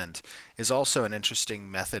development is also an interesting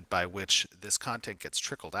method by which this content gets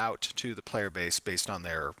trickled out to the player base based on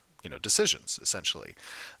their decisions essentially,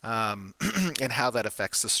 and how that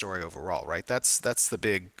affects the story overall, right? That's the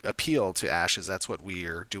big appeal to Ashes. That's what we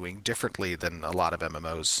are doing differently than a lot of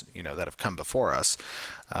MMOs that have come before us.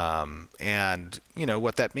 And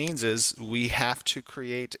what that means is we have to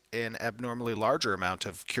create an abnormally larger amount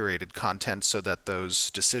of curated content so that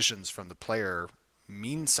those decisions from the player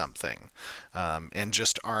mean something, and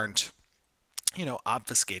just aren't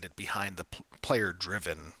obfuscated behind the player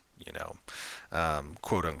driven,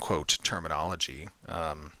 quote unquote terminology.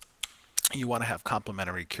 You want to have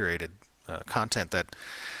complementary curated content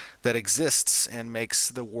that exists and makes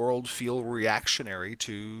the world feel reactionary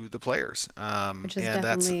to the players. Which is And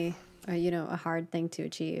that's definitely, a hard thing to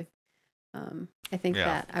achieve. I think yeah,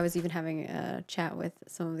 that I was even having a chat with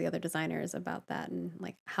some of the other designers about that and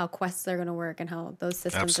like how quests are going to work and how those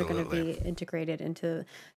systems are going to absolutely. be integrated into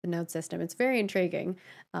the node system. It's very intriguing,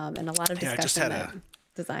 and a lot of Yeah, discussion that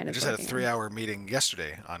design I is just had a working on. 3-hour meeting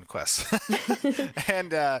yesterday on Quest,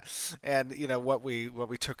 and what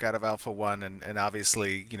we took out of Alpha One, and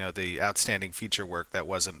obviously the outstanding feature work that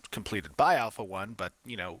wasn't completed by Alpha One, but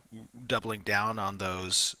doubling down on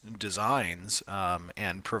those designs,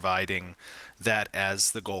 and providing that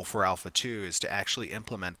as the goal for Alpha Two is to actually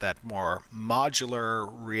implement that more modular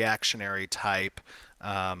reactionary type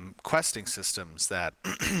questing systems that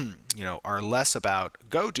are less about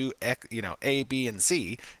go do A, B, and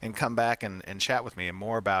C and come back and chat with me, and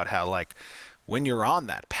more about how, like, when you're on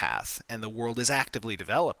that path and the world is actively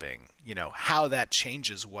developing, how that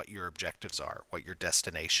changes what your objectives are, what your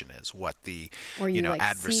destination is, what the Or you like see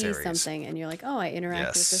adversaries. something and you're like, oh, I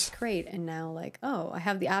interacted with this Yes. crate, and now like, oh, I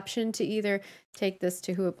have the option to either take this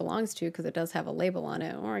to who it belongs to because it does have a label on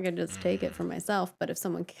it, or I could just take it for myself. But if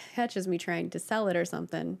someone catches me trying to sell it or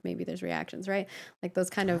something, maybe there's reactions, right? Like those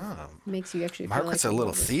kind of Oh, makes you actually feel like Margaret's the a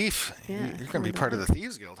little world is, thief. yeah, You're gonna be coming to part of life. the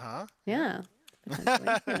Thieves Guild, huh? Yeah, potentially,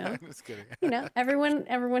 I'm just kidding.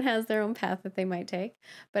 everyone has their own path that they might take,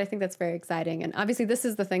 but I think that's very exciting. And obviously this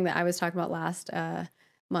is the thing that I was talking about last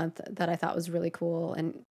month that I thought was really cool,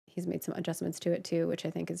 and he's made some adjustments to it too, which I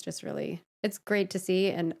think is just really, it's great to see,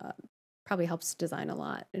 and probably helps design a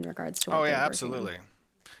lot in regards to Oh what they're yeah, working on. absolutely.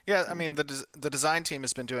 Yeah, I So mean the design team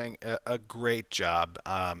has been doing a great job,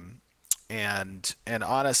 and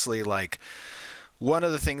honestly, like, one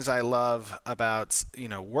of the things I love about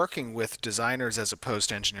working with designers as opposed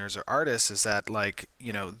to engineers or artists is that, like,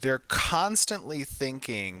 they're constantly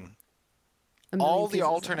thinking a million all the pieces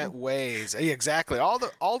alternate ahead. ways, yeah, exactly, all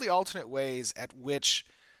the alternate ways at which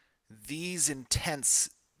these intents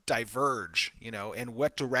diverge, and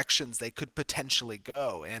what directions they could potentially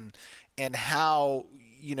go, and how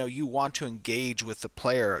you want to engage with the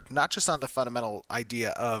player, not just on the fundamental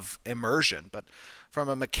idea of immersion, but from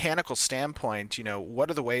a mechanical standpoint, what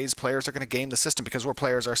are the ways players are going to game the system because we're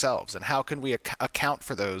players ourselves, and how can we account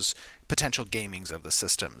for those potential gamings of the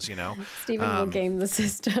systems. Stephen will Um, game the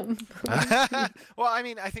system. Believe me. well, I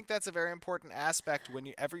mean, I think that's a very important aspect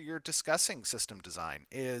whenever you're discussing system design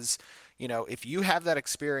is, if you have that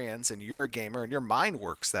experience and you're a gamer and your mind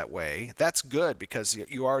works that way, that's good because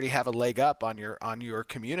you already have a leg up on your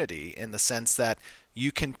community in the sense that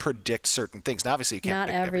you can predict certain things. Now, obviously, you can't Not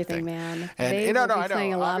predict everything, everything. man. And They no, will no, be I know.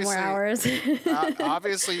 playing a lot more Obviously, hours.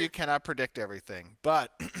 obviously you cannot predict everything,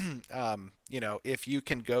 but if you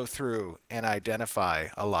can go through and identify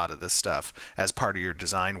a lot of this stuff as part of your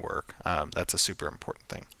design work, that's a super important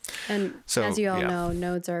thing. And as So you all yeah. know,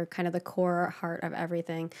 nodes are kind of the core heart of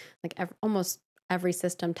everything. Like almost every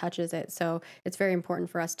system touches it. So it's very important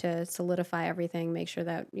for us to solidify everything, make sure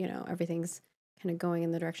that, everything's kind of going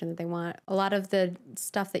in the direction that they want. A lot of the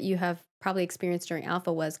stuff that you have probably experienced during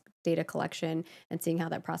alpha was data collection and seeing how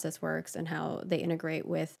that process works and how they integrate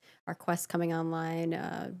with our quests coming online,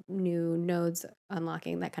 new nodes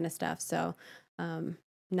unlocking, that kind of stuff. So um,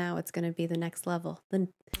 now it's going to be the next level, the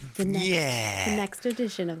next the Yeah. next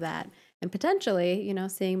edition of that, and potentially,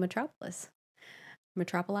 seeing metropolises.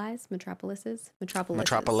 Metropole, Yeah,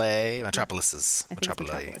 metropolises, I think it's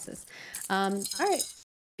metropole. metropolises. All right.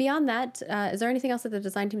 Beyond that, is there anything else that the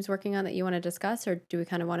design team's working on that you want to discuss, or do we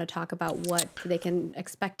kind of want to talk about what they can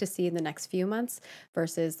expect to see in the next few months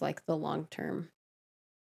versus like the long term?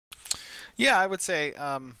 Yeah, I would say,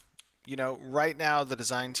 right now the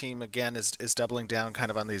design team again is doubling down kind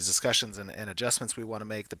of on these discussions and adjustments we want to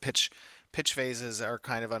make. The pitch phases are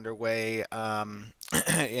kind of underway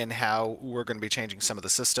in how we're going to be changing some of the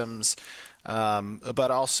systems. But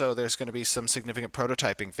also there's going to be some significant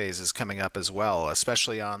prototyping phases coming up as well,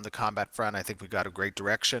 especially on the combat front. I think we've got a great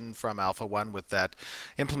direction from Alpha 1 with that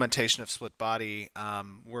implementation of split body.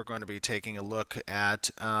 We're going to be taking a look at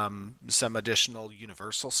some additional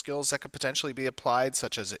universal skills that could potentially be applied,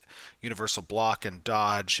 such as universal block and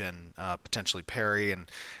dodge and potentially parry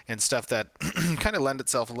and stuff that kind of lend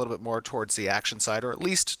itself a little bit more towards the action side, or at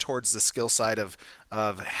least towards the skill side of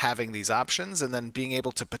having these options, and then being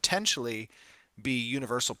able to potentially be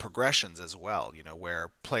universal progressions as well, where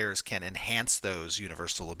players can enhance those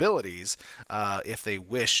universal abilities if they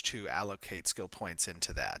wish to allocate skill points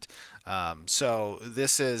into that. So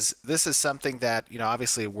this is something that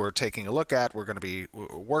obviously we're taking a look at. We're going to be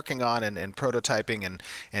working on and prototyping, and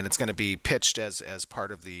it's going to be pitched as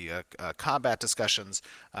part of the combat discussions.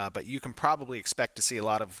 But you can probably expect to see a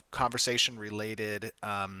lot of conversation related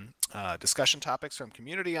discussion topics from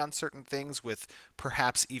community on certain things, with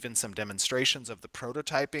perhaps even some demonstrations of the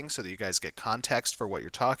prototyping so that you guys get context for what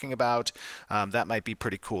you're talking about. That might be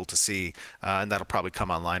pretty cool to see, and that'll probably come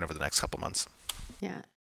online over the next couple months. Yeah.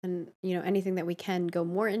 And, anything that we can go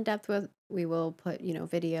more in depth with, we will put,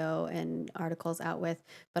 video and articles out with.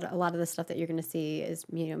 But a lot of the stuff that you're going to see is,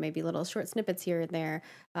 maybe little short snippets here and there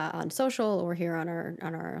on social or here on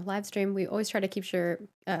our live stream. We always try to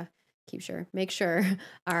make sure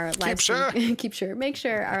our live stream, make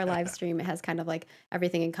sure our live stream has kind of like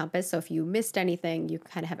everything encompassed. So if you missed anything, you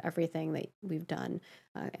kind of have everything that we've done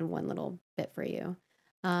in one little bit for you.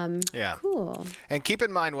 Yeah. Cool. And keep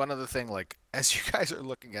in mind one other thing, like as you guys are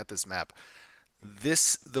looking at this map,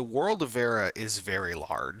 the world of Vera is very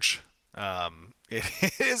large.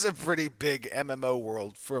 It is a pretty big MMO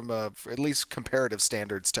world from at least comparative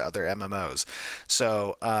standards to other MMOs.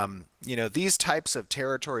 So, these types of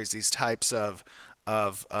territories, these types of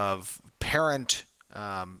parent,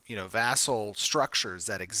 vassal structures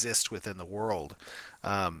that exist within the world,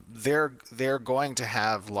 they're going to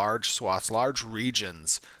have large swaths, large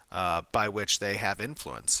regions by which they have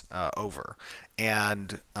influence over,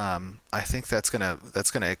 and I think that's gonna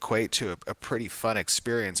equate to a pretty fun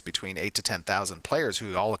experience between 8 to 10,000 players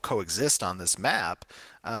who all coexist on this map,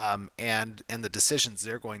 and the decisions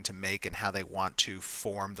they're going to make and how they want to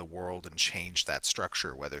form the world and change that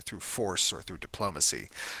structure, whether through force or through diplomacy.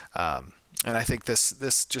 And I think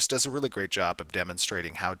this just does a really great job of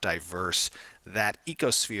demonstrating how diverse that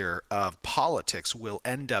ecosphere of politics will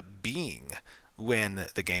end up being when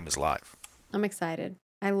the game is live. I'm excited.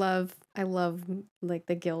 I love like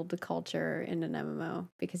the guild culture in an MMO,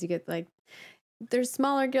 because you get like, there's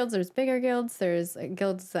smaller guilds, there's bigger guilds, there's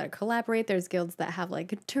guilds that collaborate, there's guilds that have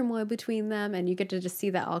like a turmoil between them, and you get to just see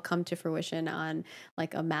that all come to fruition on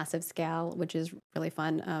like a massive scale, which is really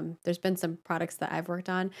fun. There's been some products that I've worked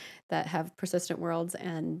on that have persistent worlds,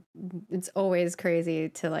 and it's always crazy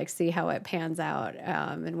to like see how it pans out.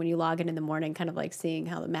 And when you log in the morning, kind of like seeing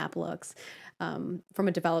how the map looks from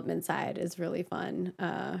a development side is really fun.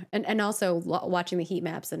 And also watching the heat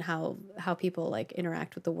maps and how people like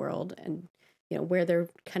interact with the world, and where they're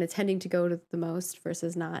kind of tending to go to the most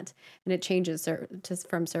versus not. And it changes just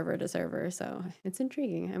from server to server. So it's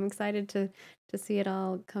intriguing. I'm excited to see it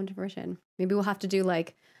all come to fruition. Maybe we'll have to do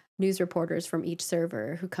like news reporters from each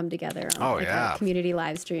server who come together on a community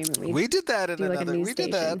live stream. And we did that in do another, like a news we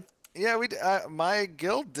did station. that. Yeah, my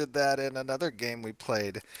guild did that in another game we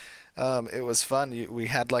played. It was fun. We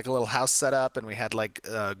had like a little house set up, and we had like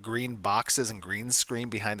green boxes and green screen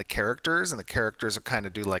behind the characters, and the characters would kind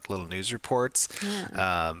of do like little news reports.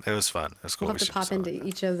 Yeah. It was fun. It was cool. We'll have to pop into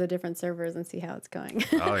each of the different servers and see how it's going.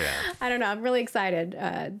 Oh yeah. I don't know. I'm really excited.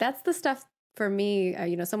 That's the stuff for me.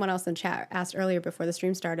 Someone else in chat asked earlier before the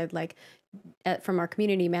stream started, like from our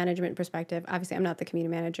community management perspective. Obviously, I'm not the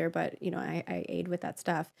community manager, but I aid with that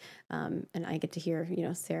stuff, and I get to hear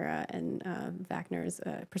Sarah and Vacner's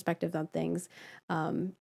perspectives on things.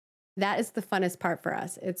 That is the funnest part for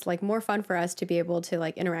us. It's like more fun for us to be able to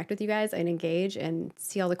like interact with you guys and engage and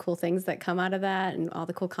see all the cool things that come out of that and all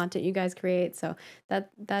the cool content you guys create. So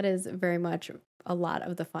that is very much a lot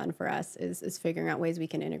of the fun for us is figuring out ways we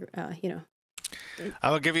can integrate,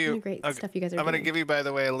 I will give you great stuff you guys are I'm going to doing. give you, by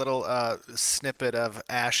the way, a little snippet of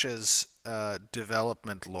Ash's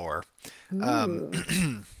development lore. Ooh.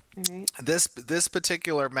 All right. This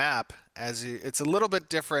particular map it's a little bit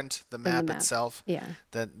different, the than the map map. itself, Yeah.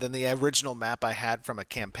 than the original map I had from a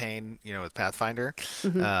campaign, with Pathfinder,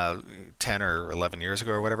 Hmm. 10 or 11 years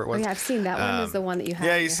ago or whatever it Oh was. yeah, I've seen that one is the one that you have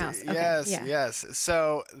Yeah, in you your see, house. Okay. yes, Yeah. yes.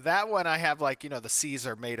 So that one I have like, the seas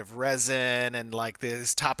are made of resin and like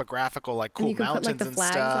this topographical, like And cool you can put like mountains the and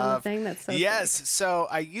flags on the stuff. thing. That's so Yes. sick. So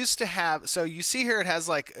I used to have, so you see here it has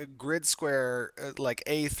like a grid square, like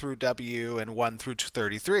A through W and 1 through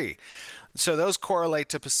 33. So those correlate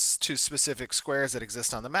to specific squares that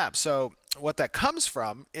exist on the map. So what that comes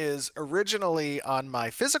from is originally on my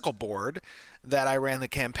physical board that I ran the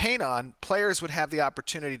campaign on, players would have the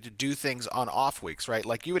opportunity to do things on off weeks, right?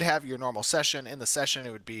 Like you would have your normal session. In the session,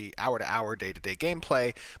 it would be hour to hour, day to day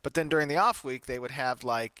gameplay. But then during the off week, they would have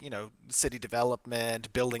like, city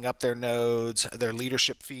development, building up their nodes, their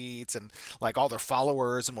leadership feats, and like all their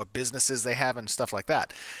followers and what businesses they have and stuff like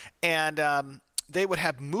that. And they would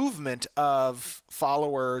have movement of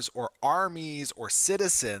followers or armies or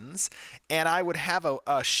citizens, and I would have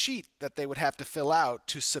a sheet that they would have to fill out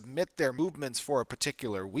to submit their movements for a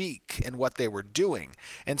particular week and what they were doing.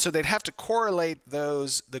 And so they'd have to correlate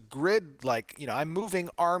the grid, like, I'm moving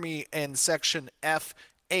army in section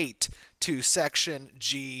F8 to section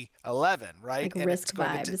G11, right? Like And it's Risk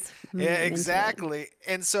going to, vibes yeah, moving into it. exactly.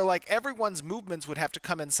 And so like everyone's movements would have to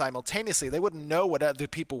come in simultaneously. They wouldn't know what other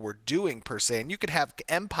people were doing per se. And you could have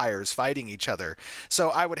empires fighting each other.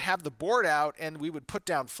 So I would have the board out and we would put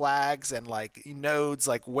down flags and like nodes,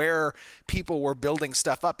 like where people were building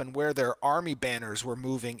stuff up and where their army banners were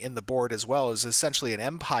moving in the board as well, as essentially an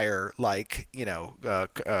empire like,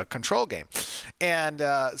 control game. And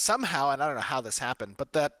somehow, and I don't know how this happened,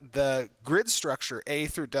 but that the grid structure A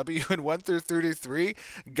through W and 1 through 33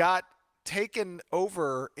 got taken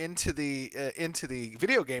over into the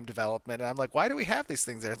video game development. And I'm like, why do we have these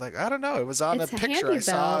things there? Like, I don't know. It was on a It's picture handy I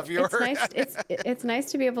saw though. of your. It's nice. It's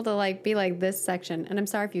nice to be able to like be like this section. And I'm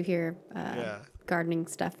sorry if you hear Yeah. gardening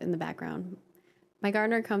stuff in the background. My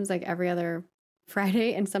gardener comes like every other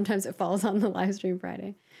Friday, and sometimes it falls on the live stream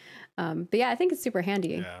Friday. But yeah, I think it's super handy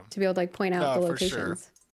Yeah. to be able to like point out the No, for sure.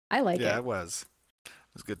 locations. I like Yeah, it. it was.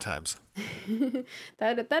 It was good times.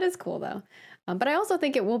 That is cool though. But I also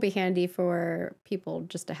think it will be handy for people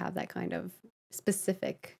just to have that kind of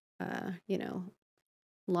specific,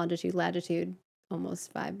 longitude, latitude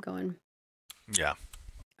almost vibe going. Yeah.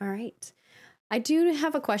 All right. I do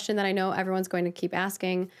have a question that I know everyone's going to keep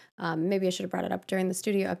asking. Maybe I should have brought it up during the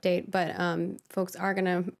studio update, but folks are going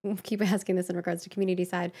to keep asking this in regards to community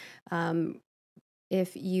side.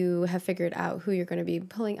 If you have figured out who you're going to be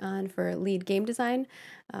pulling on for lead game design,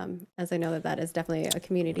 as I know that is definitely a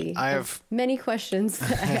community. I have many questions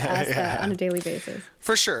that I ask that on a daily basis.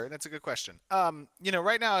 For sure, that's a good question.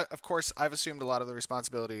 Right now, of course, I've assumed a lot of the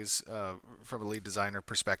responsibilities from a lead designer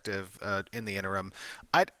perspective in the interim.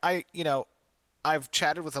 I've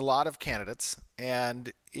chatted with a lot of candidates,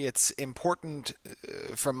 and it's important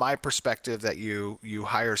from my perspective that you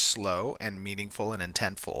hire slow and meaningful and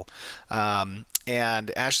intentful.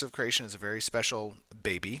 And Ashes of Creation is a very special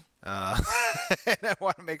baby. And I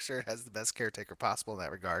want to make sure it has the best caretaker possible in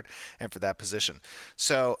that regard and for that position.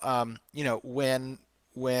 So,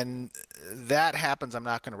 when that happens, I'm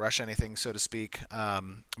not going to rush anything, so to speak.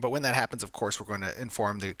 But when that happens, of course, we're going to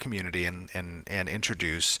inform the community and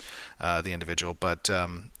introduce the individual. But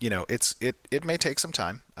it may take some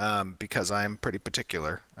time because I'm pretty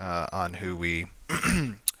particular on who we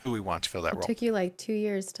who we want to fill that It role. took you like 2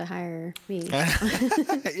 years to hire me.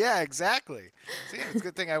 Yeah, exactly. See, it's a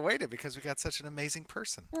good thing I waited because we got such an amazing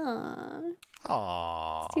person. Aw,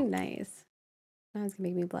 Aww. too nice. Now it's gonna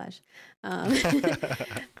make me blush.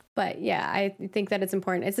 But yeah, I think that it's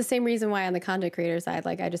important. It's the same reason why on the content creator side,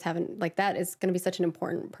 like I just haven't like that is going to be such an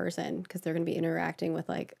important person because they're going to be interacting with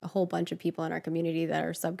like a whole bunch of people in our community that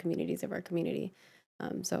are sub communities of our community.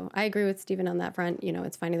 So I agree with Stephen on that front.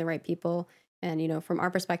 It's finding the right people, and from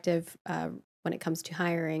our perspective, when it comes to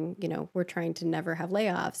hiring, we're trying to never have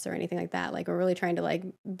layoffs or anything like that. Like we're really trying to like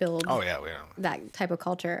build Oh yeah, we don't. that type of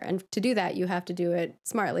culture. And to do that, you have to do it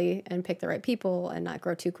smartly and pick the right people and not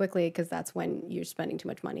grow too quickly because that's when you're spending too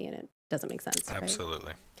much money and it doesn't make sense. Right?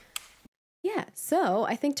 Absolutely. Yeah. So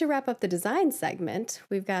I think to wrap up the design segment,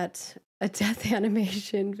 we've got a death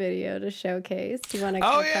animation video to showcase. Do you want to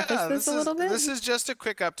preface this a little bit? This is just a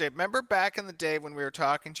quick update. Remember back in the day when we were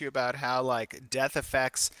talking to you about how like death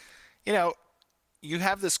effects, you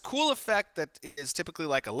have this cool effect that is typically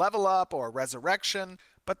like a level up or a resurrection,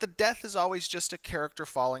 but the death is always just a character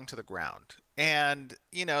falling to the ground. And,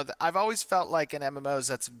 I've always felt like in MMOs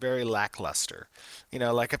that's very lackluster.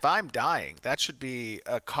 Like if I'm dying, that should be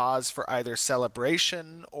a cause for either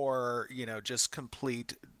celebration or, just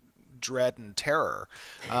complete dread and terror.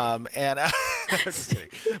 And just kidding.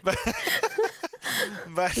 But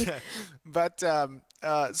but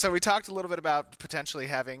so we talked a little bit about potentially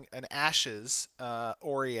having an ashes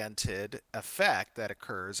oriented effect that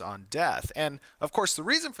occurs on death. And of course, the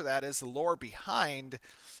reason for that is the lore behind,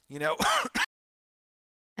 you know,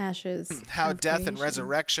 Ashes how of death and creation.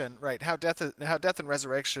 resurrection, right? How death and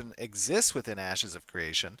resurrection exists within Ashes of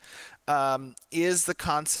Creation, is the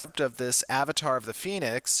concept of this avatar of the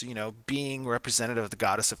phoenix, you know, being representative of the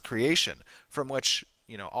goddess of creation, from which,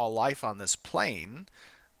 you know, all life on this plane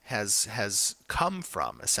has come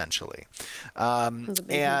from, essentially. That was a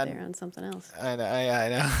big hint there And on something else. I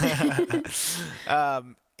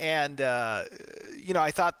know. And you know,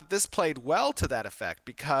 I thought that this played well to that effect,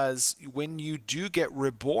 because when you do get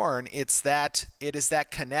reborn, it is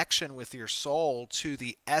that connection with your soul to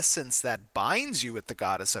the essence that binds you with the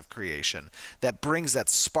goddess of creation, that brings that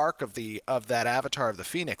spark of that avatar of the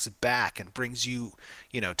phoenix back and brings you,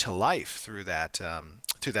 you know, to life through that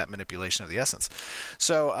manipulation of the essence.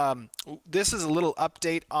 So this is a little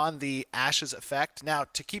update on the ashes effect. Now,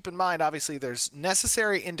 to keep in mind, obviously, there's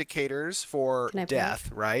necessary indicators for Can I play it?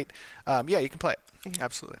 death, right? Yeah, you can play it. Okay.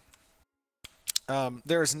 Absolutely.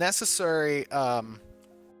 There's necessary. There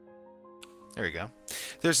we go.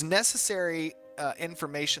 There's necessary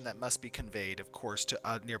information that must be conveyed, of course, to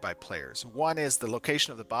nearby players. One is the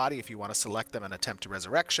location of the body, if you want to select them and attempt a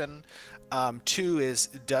resurrection. Two is,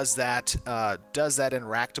 does that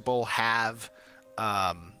interactable have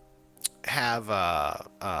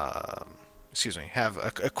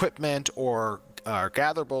equipment or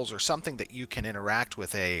gatherables or something that you can interact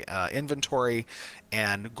with a inventory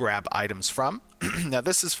and grab items from. Now,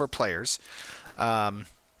 this is for players.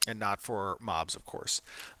 And not for mobs, of course.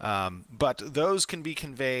 But those can be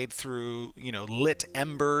conveyed through, you know, lit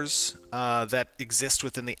embers that exist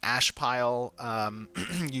within the ash pile.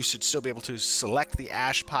 You should still be able to select the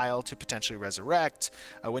ash pile to potentially resurrect.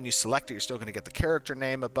 When you select it, you're still going to get the character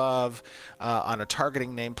name above on a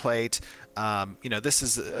targeting nameplate. You know, this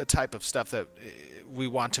is a type of stuff that we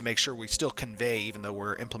want to make sure we still convey, even though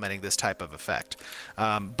we're implementing this type of effect.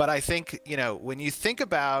 But I think, you know, when you think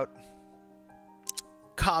about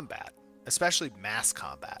combat, especially mass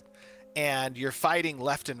combat, and you're fighting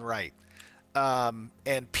left and right,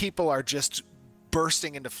 and people are just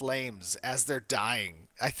bursting into flames as they're dying,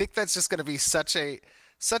 I think that's just going to be such a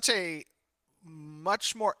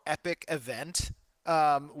much more epic event,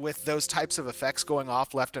 with those types of effects going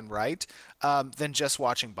off left and right, than just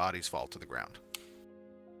watching bodies fall to the ground.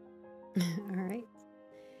 All right.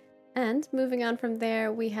 And moving on from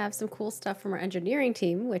there, we have some cool stuff from our engineering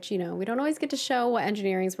team, which, you know, we don't always get to show what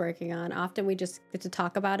engineering's working on. Often we just get to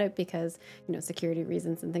talk about it because, you know, security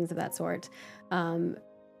reasons and things of that sort.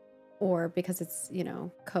 Or because it's, you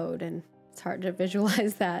know, code and it's hard to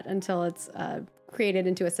visualize that until it's created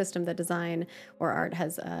into a system that design or art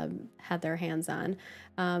has had their hands on.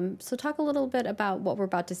 So talk a little bit about what we're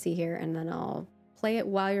about to see here, and then I'll play it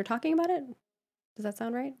while you're talking about it. Does that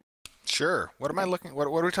sound right? Sure. What am I looking? What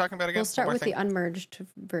are we talking about again? We'll start One more with thing. the unmerged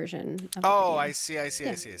version of the Oh, video. I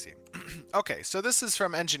see. Okay, so this is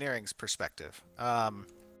from engineering's perspective.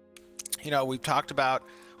 You know, we've talked about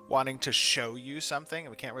wanting to show you something, and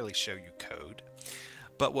we can't really show you code.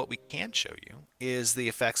 But what we can show you is the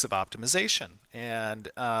effects of optimization. And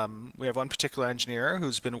we have one particular engineer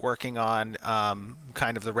who's been working on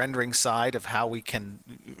kind of the rendering side of how we can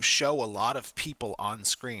show a lot of people on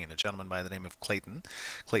screen, a gentleman by the name of Clayton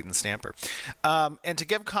Stamper. And to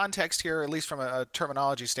give context here, at least from a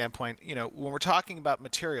terminology standpoint, you know, when we're talking about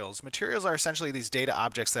materials are essentially these data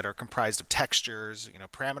objects that are comprised of textures, you know,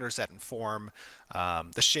 parameters that inform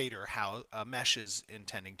the shader, how a mesh is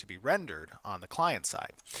intending to be rendered on the client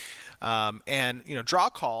side. And, you know, draw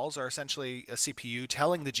calls are essentially a CPU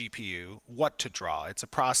telling the GPU what to draw. It's a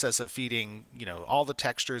process of feeding, you know, all the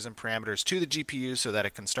textures and parameters to the GPU so that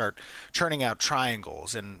it can start churning out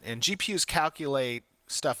triangles. And GPUs calculate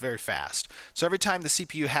stuff very fast. So every time the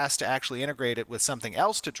CPU has to actually integrate it with something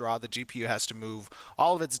else to draw, the GPU has to move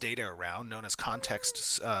all of its data around, known as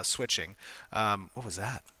context switching. What was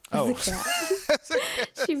that? Oh,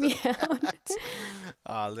 She meowed.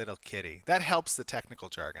 oh, little kitty. That helps the technical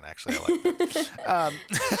jargon, actually. I like that.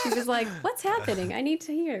 She was like, "What's happening? I need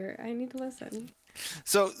to hear. I need to listen."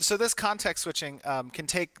 So this context switching can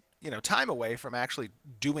take, you know, time away from actually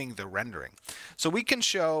doing the rendering. So we can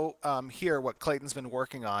show here what Clayton's been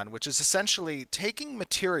working on, which is essentially taking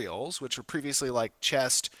materials which were previously like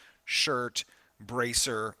chest, shirt,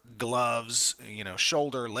 bracer, gloves, you know,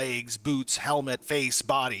 shoulder, legs, boots, helmet, face,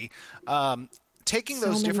 body, taking So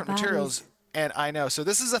those many different materials. bodies. And I know, so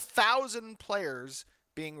this is 1,000 players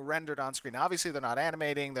being rendered on screen. Now, obviously, they're not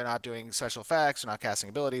animating, they're not doing special effects, they're not casting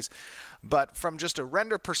abilities, but from just a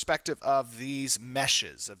render perspective of these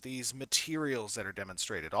meshes, of these materials that are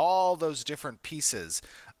demonstrated, all those different pieces,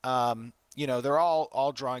 they're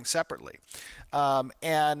all drawing separately,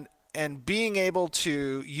 and being able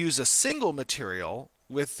to use a single material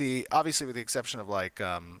with the obviously with the exception of like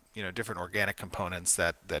different organic components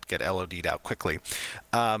that get LOD'd out quickly.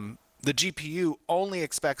 The GPU only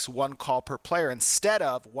expects one call per player instead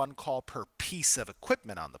of one call per piece of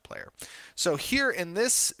equipment on the player. So here in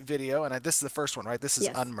this video, and this is the first one, right? This is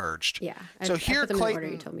unmerged. Yeah. So here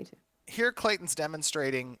Clayton, you told me to. Here Clayton's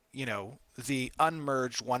demonstrating, the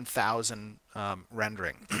unmerged 1000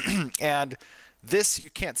 rendering, and this, you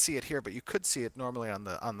can't see it here, but you could see it normally on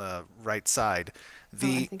the right side.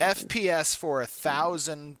 The FPS for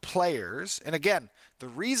 1,000 players, and again, the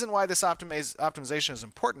reason why this optimization is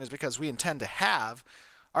important is because we intend to have,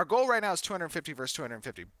 our goal right now is 250 versus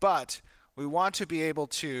 250, but we want to be able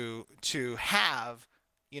to have,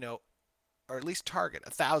 or at least target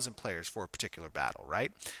 1,000 players for a particular battle,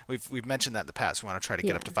 right? We've mentioned that in the past. We want to try to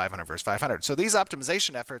get up to 500 versus 500. So these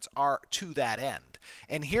optimization efforts are to that end.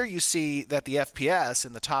 And here you see that the FPS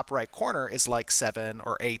in the top right corner is like 7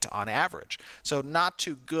 or 8 on average. So not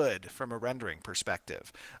too good from a rendering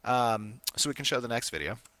perspective. So we can show the next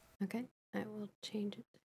video. Okay, I will change it.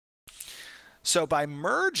 So by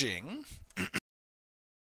merging,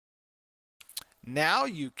 now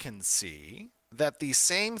you can see that the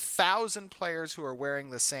same 1,000 players who are wearing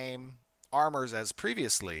the same armors as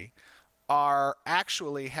previously are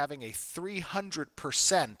actually having a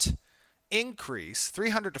 300% increase,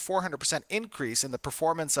 300 to 400% increase in the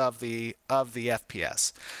performance of the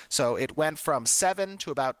FPS. So it went from 7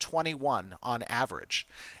 to about 21 on average.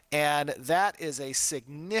 And that is a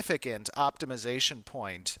significant optimization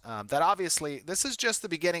point that obviously, this is just the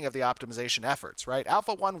beginning of the optimization efforts, right?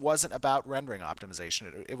 Alpha 1 wasn't about rendering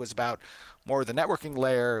optimization. It was about more the networking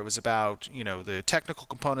layer. It was about, the technical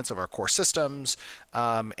components of our core systems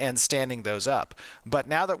and standing those up. But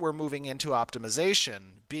now that we're moving into optimization,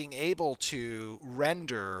 being able to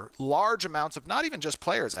render large amounts of, not even just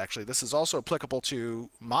players, actually, this is also applicable to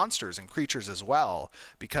monsters and creatures as well,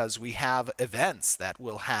 because we have events that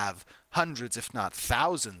will have hundreds, if not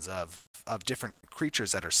thousands, of different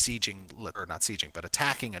creatures that are sieging, or not sieging, but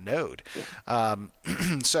attacking a node.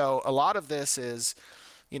 So a lot of this is,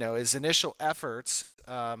 is initial efforts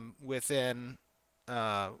within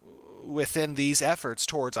these efforts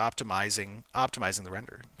towards optimizing the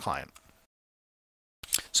render client.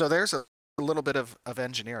 So there's a little bit of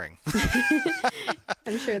engineering.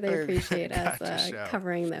 I'm sure they appreciate us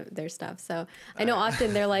covering their stuff. So I know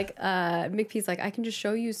often they're like, McPee's like, I can just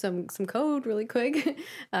show you some code really quick.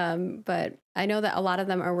 But I know that a lot of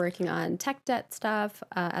them are working on tech debt stuff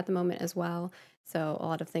at the moment as well. So a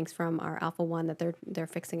lot of things from our Alpha 1 that they're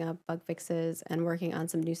fixing up, bug fixes, and working on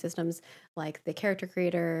some new systems like the character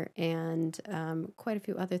creator and quite a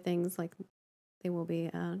few other things like they will be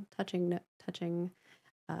touching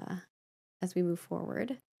as we move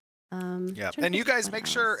forward. Yeah, and you guys make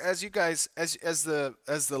sure as the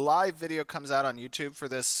live video comes out on YouTube for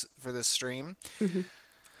this stream.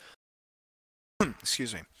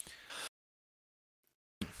 Excuse me.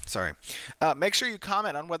 Sorry. Make sure you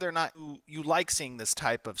comment on whether or not you like seeing this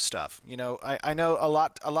type of stuff. I know a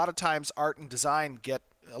lot of times art and design get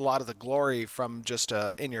a lot of the glory from just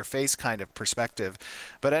a in-your-face kind of perspective,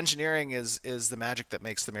 but engineering is the magic that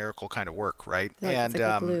makes the miracle kind of work, right? Yeah, and it's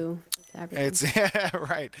like glue to everything. It's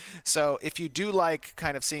right. So if you do like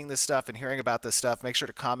kind of seeing this stuff and hearing about this stuff, make sure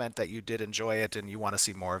to comment that you did enjoy it and you want to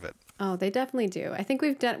see more of it. Oh, they definitely do. I think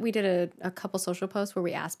we did a couple social posts where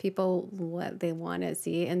we asked people what they want to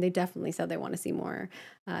see, and they definitely said they want to see more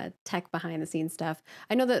tech behind the scenes stuff.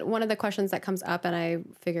 I know that one of the questions that comes up, and I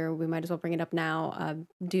figure we might as well bring it up now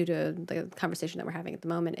due to the conversation that we're having at the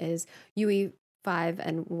moment, is UE5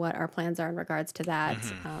 and what our plans are in regards to that.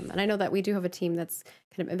 And I know that we do have a team that's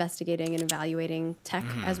kind of investigating and evaluating tech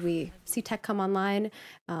as we see tech come online.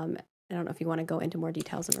 I don't know if you want to go into more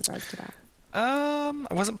details in regards to that. I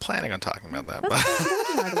wasn't planning on talking about that.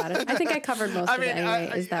 Talk about it. I think I covered most of it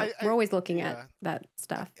anyway, we're always looking at that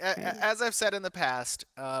stuff. As I've said in the past,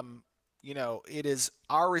 it is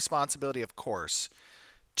our responsibility, of course,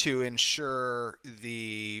 to ensure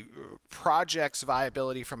the project's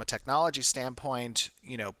viability from a technology standpoint,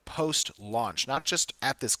 post-launch, not just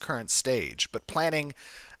at this current stage, but planning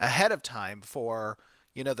ahead of time for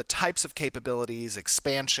the types of capabilities,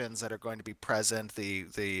 expansions that are going to be present,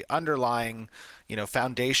 the underlying,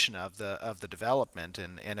 foundation of the development,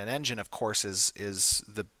 and an engine, of course, is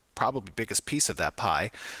the probably biggest piece of that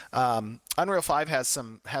pie. Unreal 5 has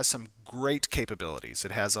some great capabilities.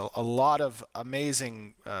 It has a lot of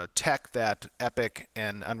amazing tech that Epic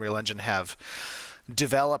and Unreal Engine have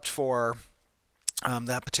developed for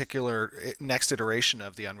that particular next iteration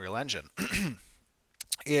of the Unreal Engine.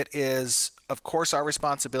 It is, of course, our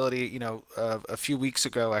responsibility. A few weeks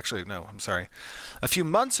ago, actually, no, I'm sorry, a few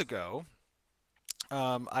months ago,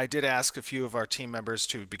 I did ask a few of our team members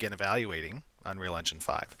to begin evaluating Unreal Engine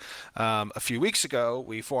 5. A few weeks ago,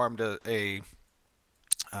 we formed a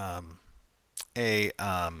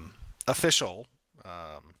official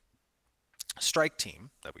strike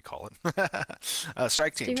team that we call it, a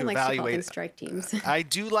strike team Steven to likes to call evaluate. things strike teams. I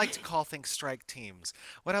do like to call things strike teams.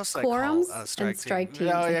 What else do I call Quorums strike and strike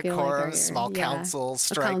teams. Oh I yeah, feel like are quorums, small yeah.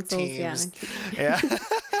 councils, Or strike councils, teams. Yeah. Yeah.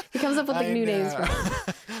 He comes up with like I new names for know.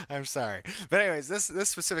 them. I'm sorry, but anyways, this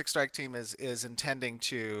specific strike team is intending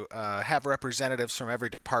to have representatives from every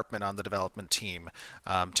department on the development team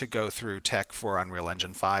to go through tech for Unreal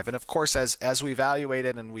Engine 5, and of course, as we evaluate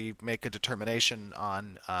it and we make a determination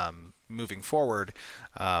on moving forward,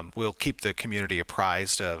 we'll keep the community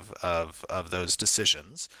apprised of those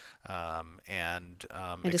decisions, and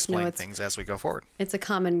I just know explain things as we go forward. It's a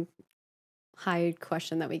common high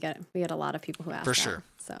question that we get. We get a lot of people who ask For that. sure.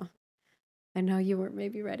 So I know you weren't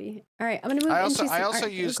maybe ready. All right, I'm going to move into I also all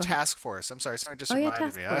right, use go ahead. Task Force. I'm sorry, someone just Oh, yeah,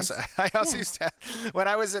 reminded Task me. Force. I also Yeah.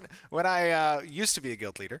 used when I used to be a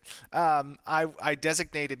guild leader. I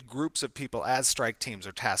designated groups of people as strike teams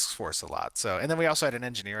or task force a lot. So, and then we also had an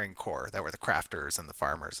engineering core that were the crafters and the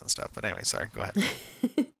farmers and stuff. But anyway, sorry, go ahead.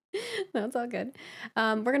 No, it's all good.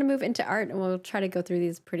 We're going to move into art, and we'll try to go through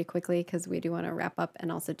these pretty quickly because we do want to wrap up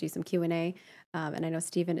and also do some Q&A. And I know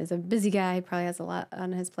Steven is a busy guy. He probably has a lot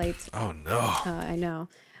on his plate. Oh no. I know.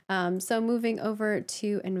 So moving over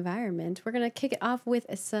to environment, we're going to kick it off with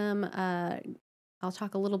some, I'll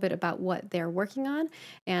talk a little bit about what they're working on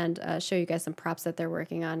and show you guys some props that they're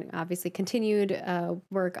working on. Obviously, continued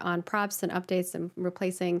work on props and updates and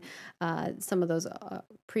replacing some of those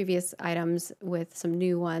previous items with some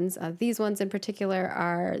new ones. These ones in particular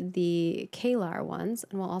are the Kalar ones,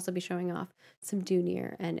 and we'll also be showing off some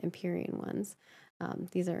Dunir and Empyrean ones.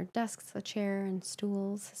 These are desks, a chair, and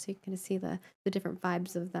stools, so you can see the different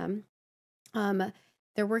vibes of them.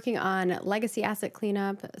 They're working on legacy asset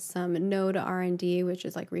cleanup, some node R&D, which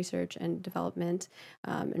is like research and development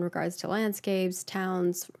in regards to landscapes,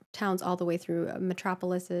 towns all the way through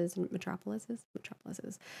metropolises,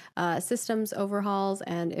 systems overhauls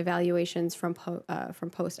and evaluations from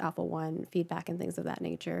post Alpha 1 feedback and things of that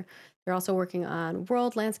nature. They're also working on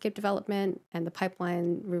world landscape development and the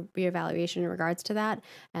pipeline reevaluation in regards to that,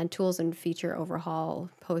 and tools and feature overhaul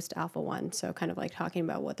post Alpha 1. So kind of like talking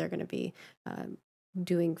about what they're going to be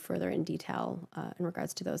doing further in detail in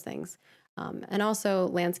regards to those things. And also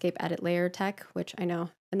landscape edit layer tech, which I know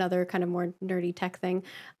another kind of more nerdy tech thing,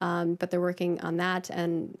 but they're working on that.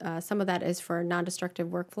 And some of that is for non-destructive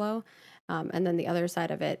workflow. And then the other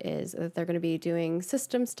side of it is that they're going to be doing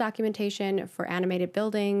systems documentation for animated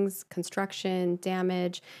buildings, construction,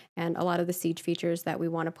 damage, and a lot of the siege features that we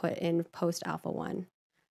want to put in post Alpha 1.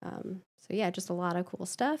 So yeah, just a lot of cool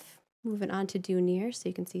stuff. Moving on to Dunir, so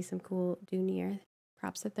you can see some cool Dunir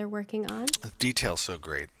props that they're working on. The detail's so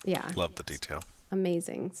great. Yeah. Love the detail.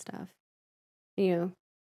 Amazing stuff. You know,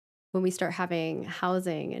 when we start having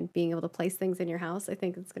housing and being able to place things in your house, I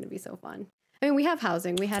think it's going to be so fun. I mean, we have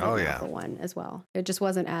housing. We had an Alpha 1 as well. It just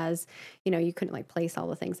wasn't as, you couldn't like place all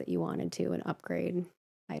the things that you wanted to and upgrade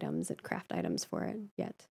items and craft items for it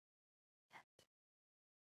yet.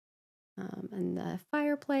 And the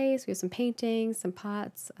fireplace, we have some paintings, some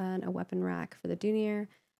pots, and a weapon rack for the Dunir.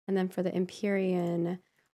 And then for the Empyrean,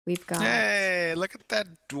 we've got... Hey, look at that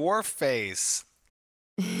dwarf face.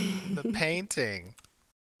 The painting.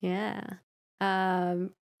 Yeah.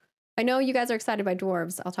 I know you guys are excited by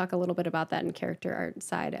dwarves. I'll talk a little bit about that in character art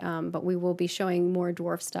side. But we will be showing more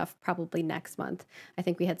dwarf stuff probably next month. I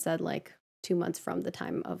think we had said like 2 months from the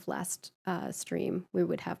time of last stream, we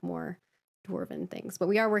would have more dwarven things. But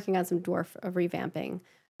we are working on some dwarf revamping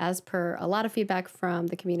as per a lot of feedback from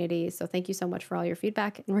the community. So thank you so much for all your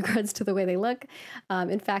feedback in regards to the way they look.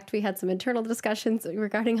 In fact, we had some internal discussions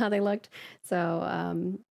regarding how they looked. So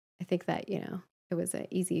I think that, it was an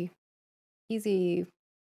easy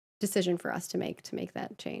decision for us to make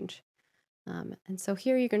that change. And so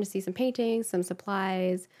here you're going to see some paintings, some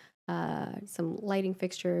supplies, some lighting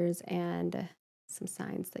fixtures, and some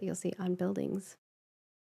signs that you'll see on buildings.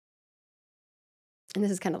 And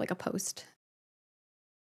this is kind of like a post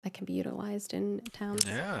that can be utilized in towns.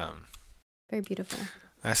 Yeah. Very beautiful.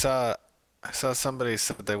 I saw somebody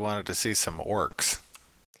said they wanted to see some orcs.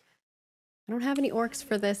 I don't have any orcs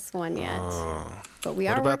for this one yet, Oh. but we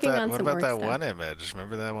What are about working that? on What some about orc that stuff. one image?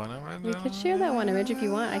 Remember that one We could share that one image if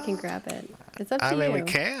you want. I can image? grab it. It's up to I mean, we you.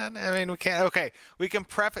 can. I mean, we can. Okay, we can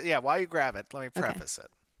preface. Yeah, while you grab it, let me Okay. preface it.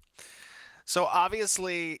 So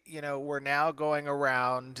obviously, we're now going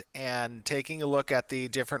around and taking a look at the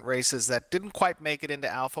different races that didn't quite make it into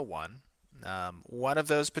Alpha 1. One of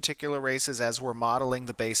those particular races, as we're modeling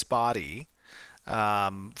the base body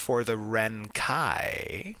for the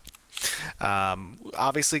Renkai,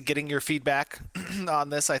 obviously getting your feedback on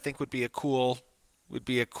this, I think would be a cool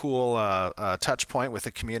touch point with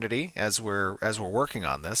the community as we're working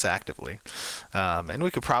on this actively. And we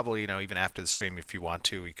could probably, even after the stream, if you want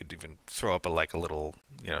to, we could even throw up a little,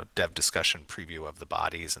 dev discussion preview of the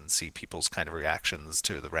bodies and see people's kind of reactions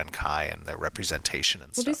to the Renkai and their representation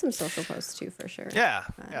and We'll do stuff. some social posts too for sure. Yeah,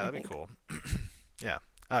 I that'd be think. cool. Yeah.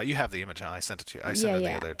 You have the image. Huh? I sent it to you. I sent Yeah, it the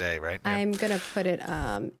yeah. other day, right? Yeah. I'm gonna put it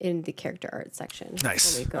in the character art section when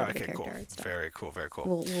Nice. we go to the Okay, character cool. art stuff. Very cool. Very cool.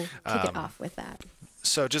 We'll kick it off with that.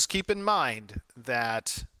 So just keep in mind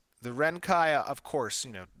that the Renkai, of course,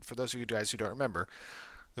 for those of you guys who don't remember,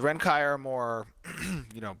 the Renkai are more,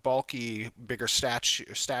 bulky, bigger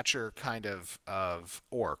stature kind of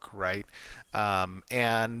orc, right?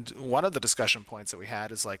 And one of the discussion points that we had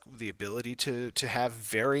is like the ability to have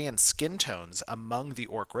variant skin tones among the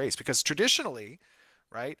orc race, because traditionally,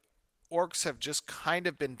 right, orcs have just kind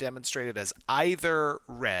of been demonstrated as either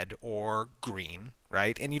red or green,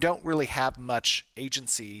 right? And you don't really have much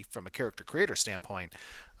agency from a character creator standpoint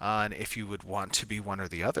on if you would want to be one or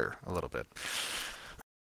the other a little bit.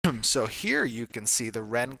 So here you can see the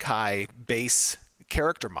Renkai base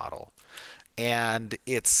character model and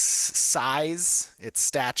its size, its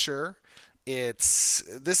stature.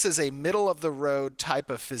 This is a middle of the road type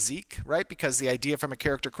of physique, right? Because the idea from a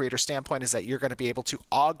character creator standpoint is that you're going to be able to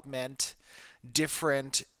augment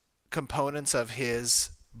different components of his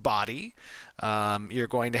body. You're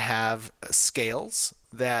going to have scales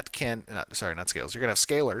that can, sorry, not scales. You're going to have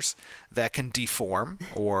scalars that can deform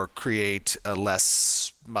or create a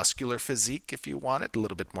less muscular physique if you want it, a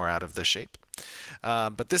little bit more out of the shape.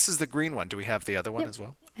 But this is the green one. Do we have the other one Yep. as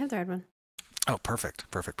well? I have the red one. Oh, perfect.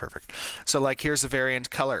 So like here's the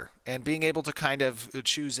variant color and being able to kind of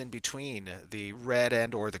choose in between the red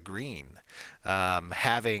and or the green,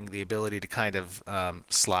 having the ability to kind of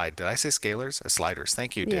slide. Did I say scalars? Sliders.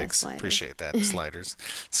 Thank you, Yeah, Diggs. sliders. Appreciate that. Sliders.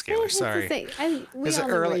 It's Scalars. the Sorry. same. We Is it all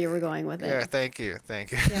know where early? you were going with Yeah, it. thank you.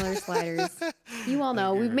 Scalar sliders. You all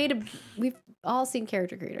know. you. We've all seen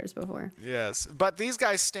character creators before. Yes, but these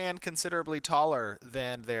guys stand considerably taller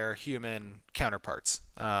than their human counterparts,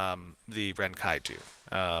 the Renkai do.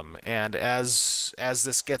 And as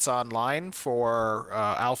this gets online for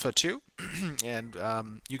Alpha 2, and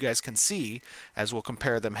you guys can see, as we'll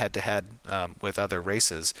compare them head to head with other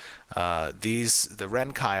races, the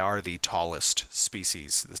Renkai are the tallest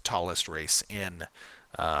species, the tallest race in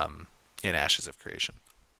Ashes of Creation.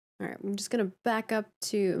 All right, I'm just gonna back up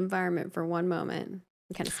to environment for one moment.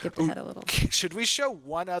 We kind of skipped Ooh, ahead a little. Should we show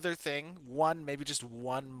one other thing? Maybe just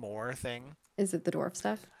one more thing? Is it the dwarf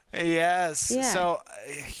stuff? Yes. Yeah. So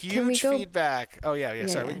Can we huge go? feedback. Oh yeah.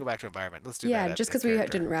 Sorry, we Yeah. can go back to environment. Let's do Yeah, that. just At because we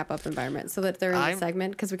character. didn't wrap up environment, so that they're in the I'm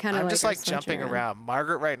segment. Because we kind of I'm like just are like switching jumping around.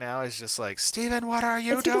 Margaret right now is just like, Steven, what are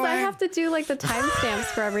you It's doing? because I have to do like the timestamps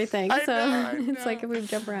for everything, I so know, it's like if we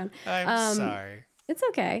jump around. I'm sorry. It's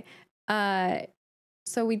okay.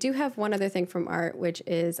 So we do have one other thing from art, which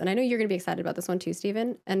is, and I know you're going to be excited about this one too,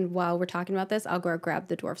 Stephen. And while we're talking about this, I'll go grab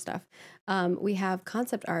the dwarf stuff. We have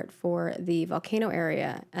concept art for the volcano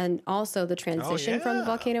area, and also the transition from the yeah.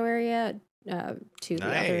 volcano area to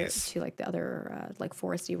Nice. the other like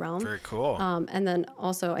foresty realm. Very cool. And then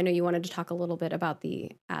also, I know you wanted to talk a little bit about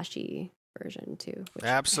the ashy version too. Which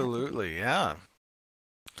Absolutely, yeah.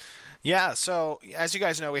 Yeah, so as you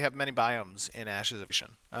guys know, we have many biomes in Ashes of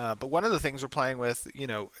Creation. But one of the things we're playing with,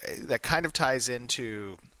 that kind of ties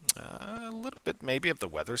into a little bit maybe of the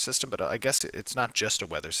weather system, but I guess it's not just a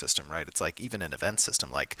weather system, right? It's like even an event system,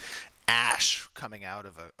 like ash coming out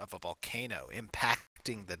of a volcano,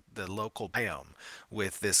 impacting the local biome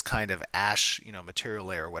with this kind of ash, material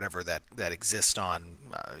layer, whatever that exists on,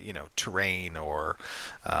 terrain or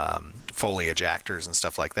foliage actors and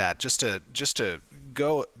stuff like that, just to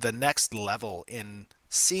go the next level in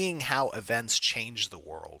seeing how events change the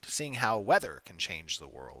world, seeing how weather can change the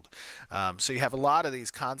world. So you have a lot of these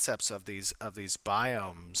concepts of these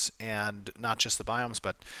biomes, and not just the biomes,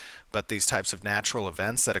 but these types of natural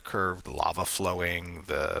events that occur, the lava flowing,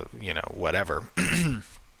 the whatever.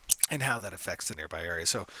 and how that affects the nearby area.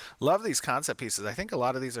 So love these concept pieces. I think a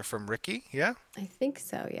lot of these are from Ricky. Yeah. I think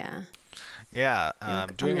so, yeah. Yeah, They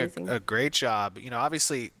look doing amazing. a great job. You know,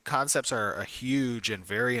 obviously concepts are a huge and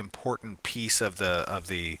very important piece of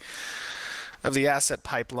the asset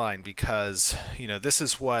pipeline because you know this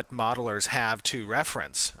is what modelers have to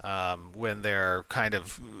reference when they're kind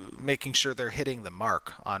of making sure they're hitting the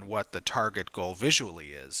mark on what the target goal visually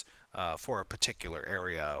is for a particular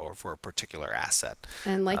area or for a particular asset.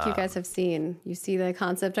 And like you guys Um, have seen, you see the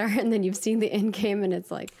concept art and then you've seen the end game, and it's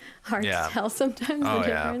like hard to yeah. tell sometimes the Oh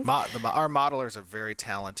yeah. difference. Our modelers are very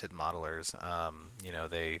talented modelers. You know,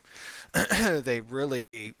 they they really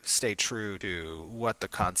stay true to what the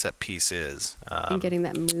concept piece is And getting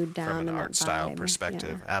that mood from down an and that art style vibe.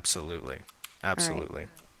 perspective. Yeah. Absolutely. All right. Absolutely.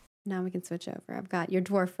 Now we can switch over. I've got your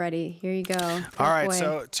dwarf ready. Here you go. All Dwarf right,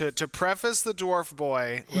 boy. so to preface the dwarf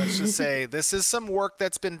boy, let's just say this is some work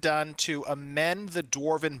that's been done to amend the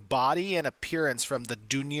dwarven body and appearance from the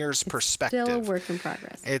Dunir's It's still a perspective. work in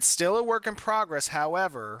progress. It's still a work in progress.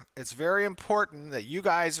 However, it's very important that you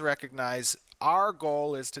guys recognize our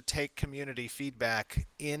goal is to take community feedback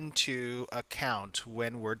into account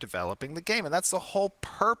when we're developing the game. And that's the whole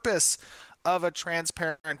purpose of a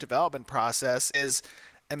transparent development process is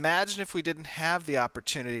imagine if we didn't have the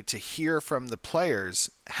opportunity to hear from the players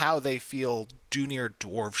how they feel Junior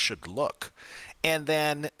Dwarf should look. And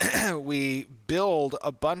then we build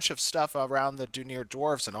a bunch of stuff around the Dunir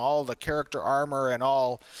dwarfs and all the character armor and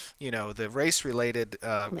all, you know, the race related The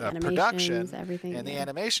animations, production everything. and the Yeah.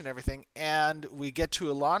 animation, everything. And we get to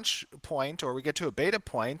a launch point or we get to a beta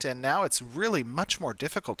point, and now it's really much more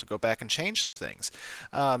difficult to go back and change things.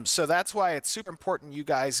 So that's why it's super important you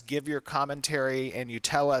guys give your commentary and you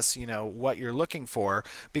tell us, you know, what you're looking for,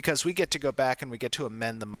 because we get to go back and we get to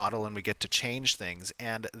amend the model and we get to change things.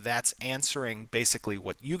 And that's answering basically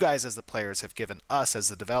what you guys as the players have given us as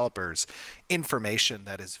the developers information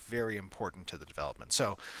that is very important to the development.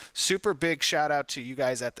 So super big shout out to you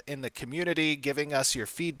guys in the community giving us your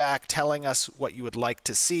feedback, telling us what you would like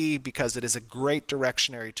to see, because it is a great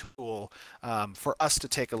directionary tool for us to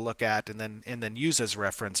take a look at and then use as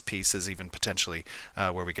reference pieces, even potentially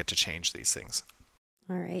where we get to change these things.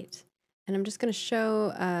 All right. And I'm just going to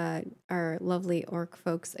show our lovely orc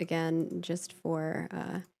folks again, just for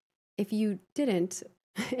if you didn't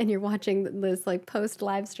and you're watching this like post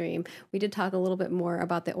live stream, we did talk a little bit more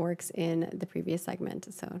about the orcs in the previous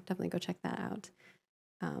segment. So definitely go check that out.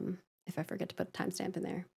 If I forget to put a timestamp in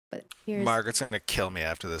there. But here's Margaret's going to kill me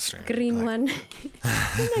after this stream. green one.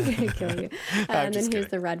 I'm not going to kill you. I'm And then just here's kidding.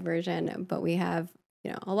 the red version. But we have,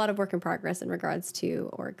 you know, a lot of work in progress in regards to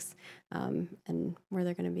orcs and where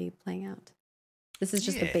they're going to be playing out. This is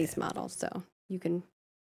just the Yeah. base model, so you can,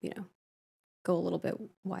 you know, go a little bit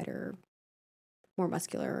wider, more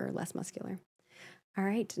muscular or less muscular. All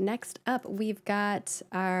right, next up, we've got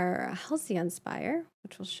our Halcyon Spire,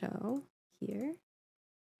 which we'll show here.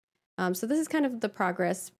 So this is kind of the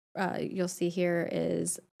progress you'll see here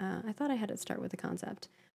is, I thought I had it start with the concept,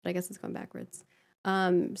 but I guess it's going backwards.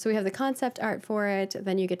 So we have the concept art for it.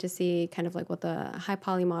 Then you get to see kind of like what the high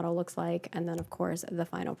poly model looks like. And then of course the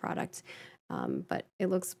final product. But it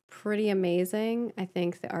looks pretty amazing. I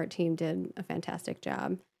think the art team did a fantastic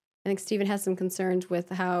job. I think Steven has some concerns with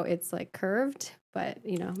how it's like curved, but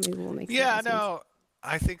you know, maybe we'll make some Yeah, adjustments. no,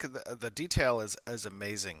 I think the detail is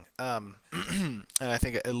amazing, and I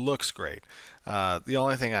think it looks great. The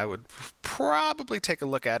only thing I would probably take a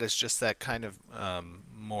look at is just that kind of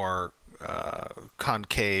more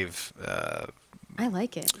concave. I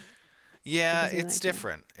like it. It Yeah, gives me it's like a,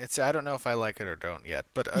 different. It's I don't know if I like it or don't yet,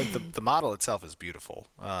 but the model itself is beautiful.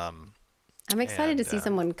 I'm excited to And see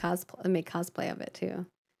someone make cosplay of it too,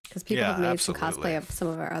 because people yeah, have made some absolutely, cosplay of some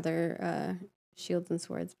of our other shields and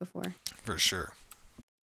swords before. for sure.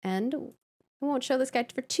 And I won't show this guy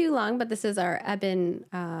for too long, but this is our Ebon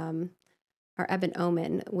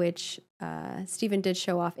Omen, which Stephen did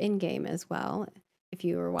show off in game as well. If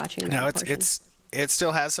you were watching No, that portion, it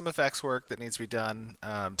still has some effects work that needs to be done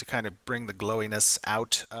to kind of bring the glowiness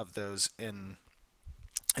out of those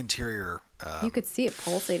interior you could see it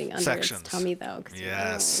pulsating under sections. its tummy though, because it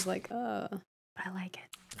Yes. was like, oh, but I like it.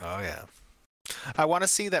 Oh yeah. I want to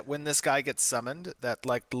see that when this guy gets summoned, that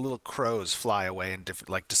like the little crows fly away and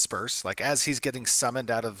like disperse. Like as he's getting summoned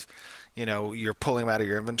out of, you know, you're pulling him out of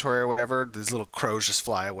your inventory or whatever, these little crows just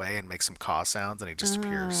fly away and make some caw sounds and he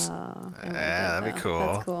disappears. Oh, I like Yeah, it, that'd be though.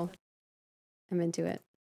 That's cool. cool. I'm into it.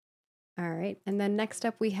 All right. And then next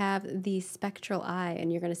up, we have the spectral eye,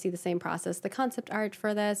 and you're going to see the same process, the concept art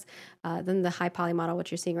for this, then the high poly model,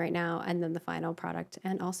 which you're seeing right now, and then the final product,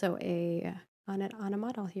 and also on a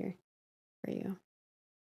model here for you.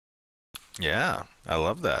 Yeah, I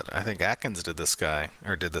love that. I think Atkins did this guy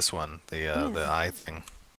or did this one, Yeah. the eye thing.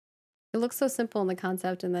 It looks so simple in the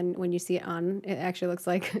concept, and then when you see it on, it actually looks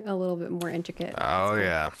like a little bit more intricate. It's Oh cool.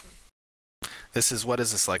 yeah. This is what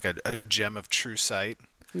is this like a gem of true sight?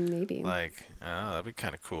 Maybe. Like, oh, that'd be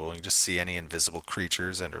kind of cool. You just see any invisible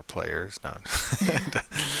creatures and or players. No, I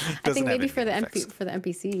doesn't think have maybe any effects. For the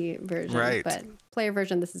NPC version, Right. but player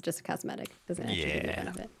version, this is just a cosmetic. Doesn't actually give you a Yeah.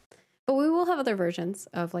 benefit. But we will have other versions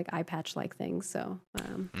of like eye patch like things. So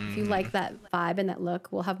if you Hmm. like that vibe and that look,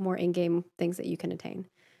 we'll have more in-game things that you can attain.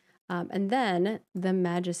 And then the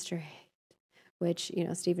Magistrate, which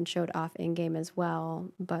Stephen showed off in-game as well,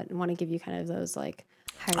 but want to give you kind of those like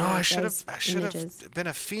Oh, higher res I should have images. been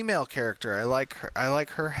a female character. I like her. I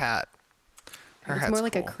like her hat. Right, Her it's hat's more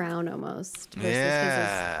like a cool. crown almost versus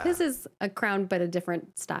Yeah. his is a crown but a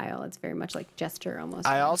different style. It's very much like gesture almost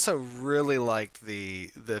I vibe. also really liked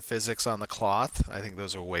the physics on the cloth. I think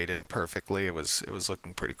those are weighted perfectly. It was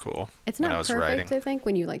looking pretty cool It's when I not was writing. perfect, I think.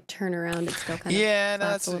 When you like turn around, it still kind of Yeah, no,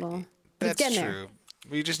 flaps a little, but it's that's getting there. true.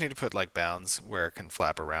 We just need to put like bounds where it can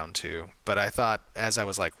flap around too. But I thought as I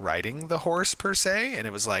was like riding the horse per se, and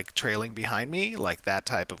it was like trailing behind me, like that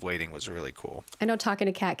type of weighting was really cool. I know talking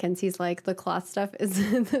to Catkins, he's like the cloth stuff is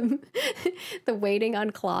the weighting on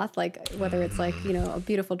cloth, like whether it's like Hmm. a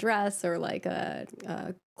beautiful dress or like a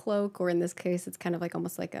cloak, or in this case, it's kind of like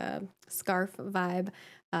almost like a scarf vibe.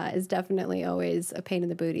 Is definitely always a pain in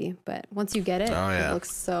the booty, but once you get it, Oh it yeah.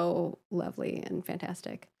 looks so lovely and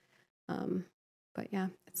fantastic. Um, but yeah,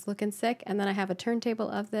 it's looking sick. And then I have a turntable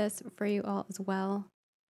of this for you all as well.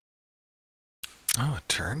 Oh, a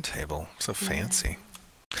turntable. So Yeah, fancy.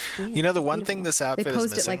 yeah, You know, the it's one thing beautiful. this They outfit is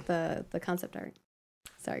posed it like missing? the concept art.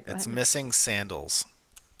 Sorry, go It's ahead. missing sandals.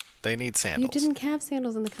 They need You sandals. didn't have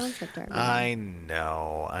sandals in the concept art, man. I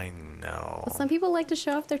know, I Well, know. some people like to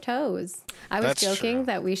show off their toes. I was That's joking true.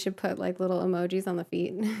 that we should put like little emojis on the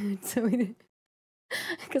feet, so we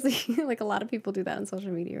because like a lot of people do that on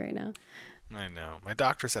social media right now. I know. My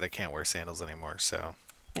doctor said I can't wear sandals anymore, so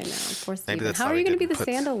I know, poor maybe Steven. that's How why are we you going to be didn't the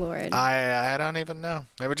put. sandal lord? I don't even know.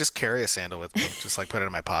 Maybe just carry a sandal with me, just like put it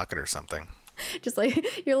in my pocket or something. Just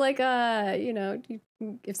like you're like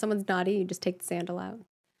if someone's naughty, you just take the sandal out.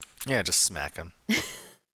 Yeah, just smack them.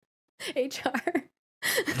 HR.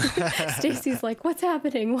 Stacy's like, what's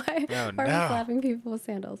happening? Oh Why are we no. slapping people with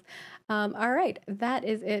sandals? All right, that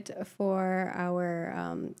is it for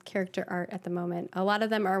our character art at the moment. A lot of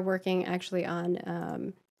them are working actually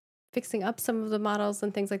on fixing up some of the models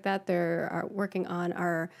and things like that. They're are working on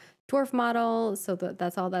our dwarf model, so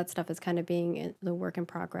that's all that stuff is kind of being in the work in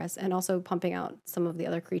progress, and also pumping out some of the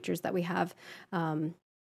other creatures that we have.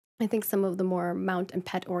 I think some of the more mount and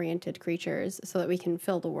pet oriented creatures so that we can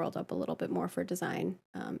fill the world up a little bit more for design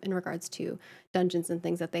in regards to dungeons and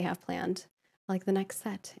things that they have planned. Like the next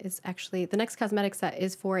set is actually the next cosmetic set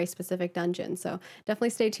is for a specific dungeon. So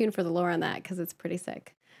definitely stay tuned for the lore on that because it's pretty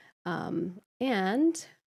sick. And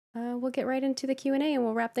we'll get right into the Q&A and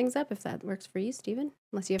we'll wrap things up if that works for you, Stephen.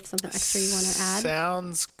 Unless you have something extra you want to add.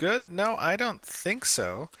 Sounds good. No, I don't think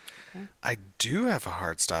so. Okay. I do have a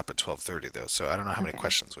hard stop at 12:30 though, so I don't know how many Okay.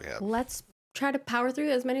 questions we have. Let's try to power through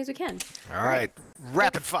as many as we can. All right,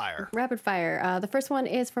 rapid fire. Rapid fire. The first one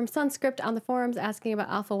is from Sunscript on the forums asking about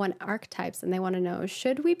Alpha 1 archetypes, and they want to know,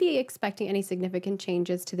 should we be expecting any significant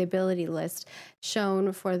changes to the ability list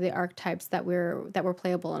shown for the archetypes that were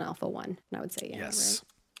playable in Alpha 1? And I would say, yeah, Yes,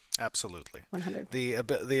 absolutely. right? 100.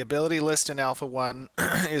 The ability list in Alpha 1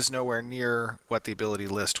 is nowhere near what the ability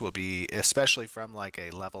list will be, especially from like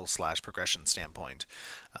a level slash progression standpoint.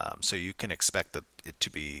 So you can expect it to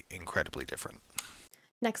be incredibly different.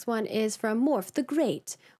 Next one is from Morph the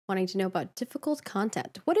Great, wanting to know about difficult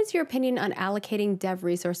content. What is your opinion on allocating dev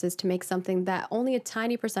resources to make something that only a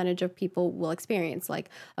tiny percentage of people will experience, like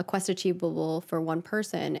a quest achievable for one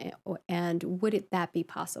person? And would that be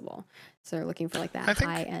possible? So they're looking for like that I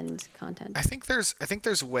think high-end content. I think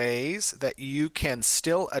there's ways that you can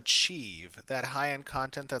still achieve that high-end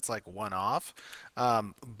content that's like one-off,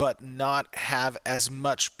 but not have as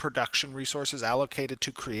much production resources allocated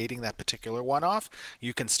to creating that particular one-off.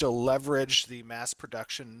 You can still leverage the mass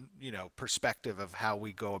production, perspective of how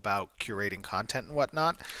we go about curating content and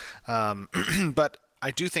whatnot. But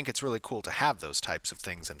I do think it's really cool to have those types of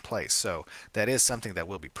things in place. So that is something that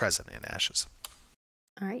will be present in Ashes.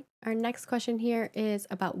 All right. Our next question here is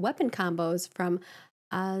about weapon combos from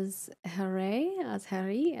Azhari.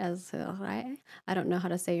 I don't know how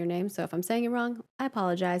to say your name, so if I'm saying it wrong, I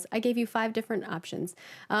apologize. I gave you 5 different options.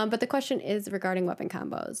 But the question is regarding weapon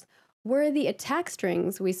combos. Were the attack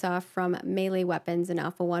strings we saw from melee weapons in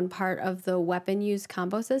Alpha 1 part of the weapon use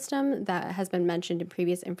combo system that has been mentioned in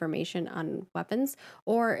previous information on weapons?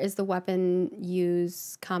 Or is the weapon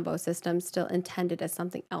use combo system still intended as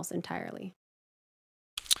something else entirely?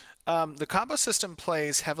 The combo system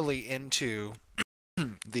plays heavily into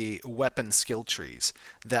the weapon skill trees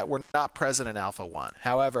that were not present in Alpha 1.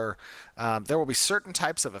 However, there will be certain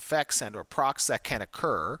types of effects and or procs that can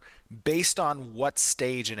occur based on what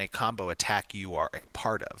stage in a combo attack you are a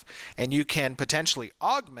part of. And you can potentially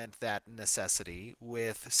augment that necessity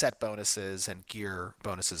with set bonuses and gear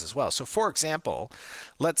bonuses as well. So for example,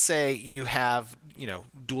 let's say you have,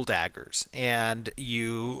 dual daggers and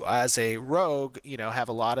you as a rogue, have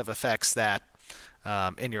a lot of effects that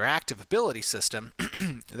in your active ability system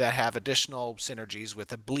that have additional synergies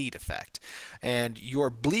with a bleed effect. And your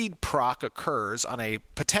bleed proc occurs on a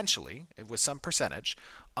potentially, with some percentage,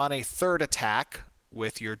 on a third attack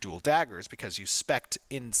with your dual daggers because you spec'd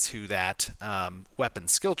into that weapon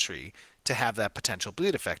skill tree to have that potential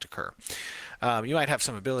bleed effect occur. You might have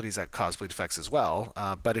some abilities that cause bleed effects as well,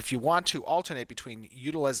 but if you want to alternate between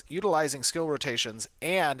utilizing skill rotations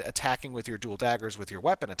and attacking with your dual daggers with your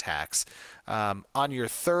weapon attacks, on your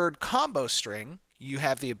third combo string, you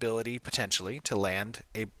have the ability potentially to land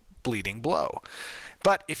a bleeding blow.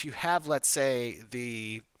 But if you have, let's say,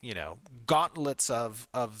 the gauntlets of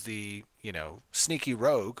the sneaky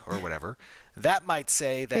rogue or whatever, that might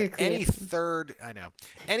say that any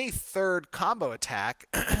third combo attack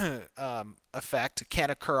effect can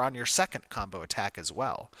occur on your second combo attack as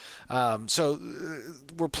well. So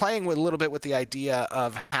we're playing with a little bit with the idea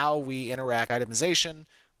of how we interact itemization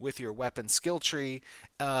with your weapon skill tree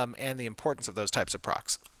and the importance of those types of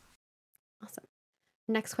procs. Awesome.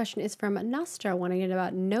 Next question is from Nostra, wanting to know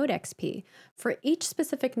about node XP. For each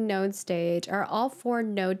specific node stage, are all 4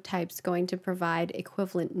 node types going to provide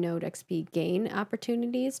equivalent node XP gain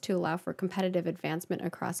opportunities to allow for competitive advancement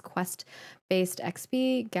across quest-based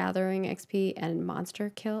XP, gathering XP, and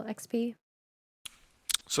monster kill XP?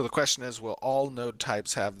 So the question is, will all node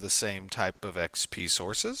types have the same type of XP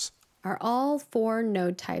sources? Are all 4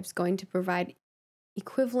 node types going to provide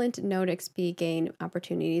equivalent node XP gain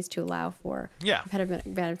opportunities to allow for competitive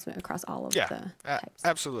advancement across all of the types?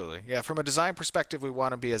 Absolutely. Yeah, from a design perspective, we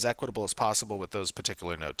want to be as equitable as possible with those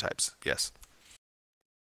particular node types. Yes.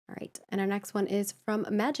 All right. And our next one is from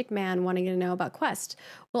Magic Man, wanting to know about quest.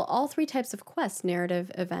 Will all 3 types of quest,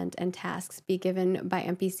 narrative, event, and tasks be given by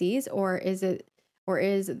NPCs, or is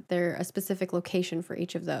there a specific location for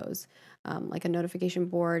each of those, like a notification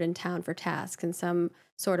board in town for tasks and some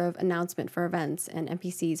sort of announcement for events and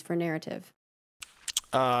NPCs for narrative?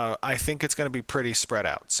 I think it's going to be pretty spread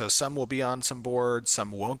out. So some will be on some boards,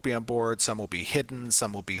 some won't be on board, some will be hidden,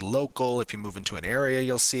 some will be local. If you move into an area,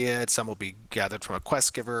 you'll see it. Some will be gathered from a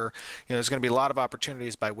quest giver. There's going to be a lot of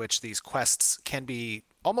opportunities by which these quests can be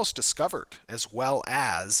almost discovered as well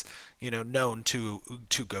as known to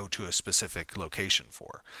go to a specific location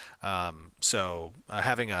for. So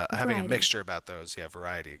having a mixture about those,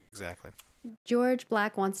 variety, exactly. George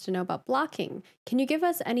Black wants to know about blocking. Can you give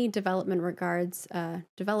us any developments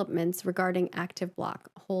regarding active block,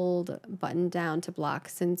 hold button down to block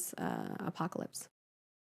since Apocalypse?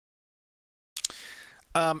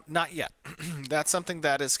 Not yet. That's something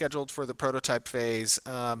that is scheduled for the prototype phase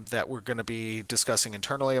that we're going to be discussing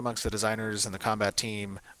internally amongst the designers and the combat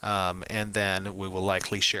team, and then we will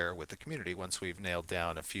likely share with the community once we've nailed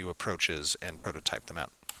down a few approaches and prototype them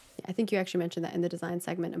out. I think you actually mentioned that in the design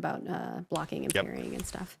segment about blocking and parrying and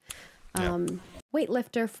stuff.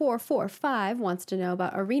 Weightlifter 445 wants to know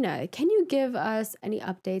about Arena. Can you give us any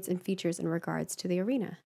updates and features in regards to the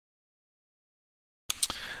Arena?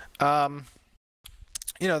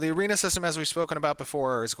 The arena system, as we've spoken about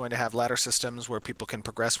before, is going to have ladder systems where people can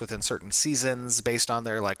progress within certain seasons based on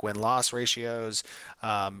their win-loss ratios.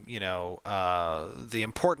 The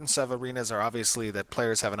importance of arenas are obviously that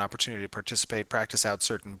players have an opportunity to participate, practice out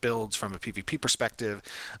certain builds from a PvP perspective,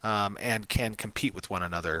 and can compete with one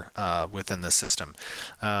another within the system.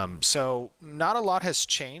 So not a lot has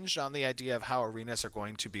changed on the idea of how arenas are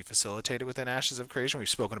going to be facilitated within Ashes of Creation. We've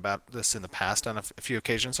spoken about this in the past on a few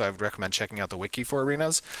occasions, so I would recommend checking out the wiki for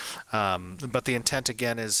arenas. But the intent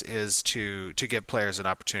again is to give players an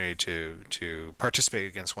opportunity to participate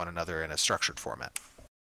against one another in a structured format.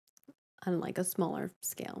 On a smaller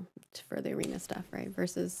scale for the arena stuff, right?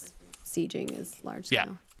 Versus sieging is large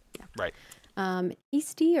scale. Yeah. Right.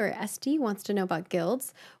 Easty or SD wants to know about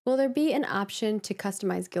guilds. Will there be an option to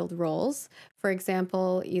customize guild roles? For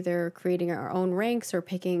example, either creating our own ranks or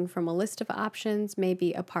picking from a list of options,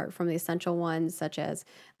 maybe apart from the essential ones such as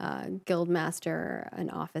guild master, an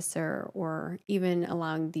officer, or even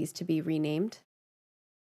allowing these to be renamed?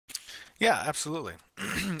 Yeah, absolutely.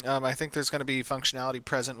 I think there's going to be functionality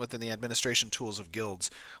present within the administration tools of guilds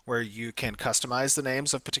where you can customize the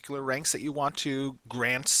names of particular ranks that you want to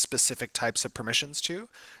grant specific types of permissions to.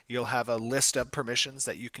 You'll have a list of permissions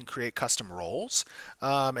that you can create custom roles,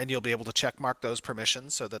 and you'll be able to check mark those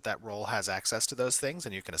permissions so that that role has access to those things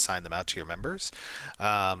and you can assign them out to your members.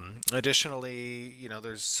 Additionally,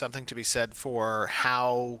 there's something to be said for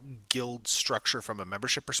how guild structure from a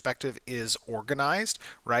membership perspective is organized,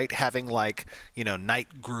 right? Having like,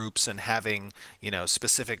 night groups and having,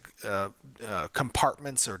 specific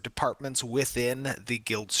compartments or departments within the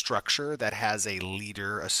guild structure that has a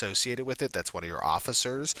leader associated with it. That's one of your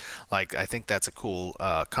officers. Like, I think that's a cool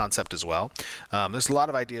concept as well. There's a lot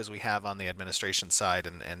of ideas we have on the administration side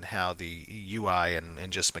and how the UI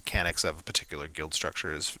and just mechanics of a particular guild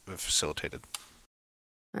structure is facilitated.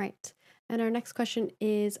 All right. And our next question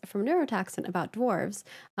is from Neurotoxin about dwarves.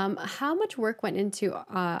 How much work went into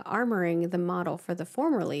armoring the model for the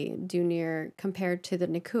formerly Dunir compared to the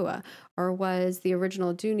Nakua? Or was the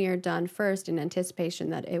original Dunir done first in anticipation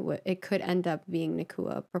that it could end up being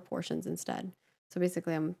Nakua proportions instead? So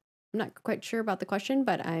basically, I'm not quite sure about the question,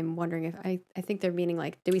 but I'm wondering if I think they're meaning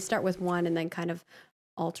like, do we start with one and then kind of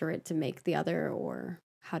alter it to make the other, or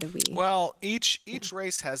how do we? Well, each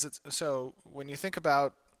race has its. So when you think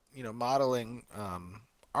about modeling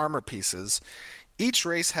armor pieces, each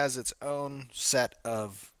race has its own set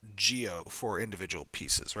of geo for individual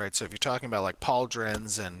pieces, right? So if you're talking about like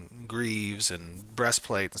pauldrons and greaves and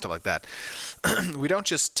breastplate and stuff like that, we don't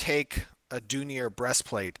just take a Dunir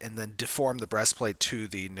breastplate and then deform the breastplate to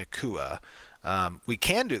the Nakua. We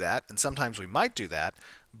can do that, and sometimes we might do that,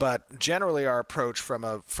 but generally our approach from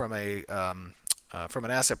an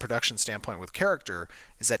asset production standpoint with character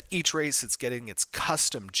is that each race is getting its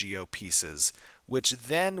custom geo pieces, which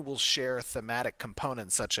then will share thematic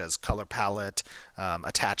components such as color palette,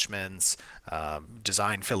 attachments,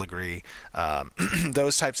 design filigree.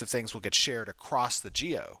 Those types of things will get shared across the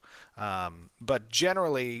geo. But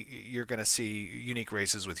generally, you're going to see unique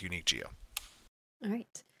races with unique geo. All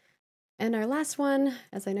right. And our last one,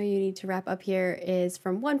 as I know you need to wrap up here, is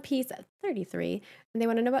from One Piece 33. And they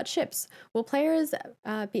want to know about ships. Will players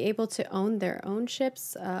be able to own their own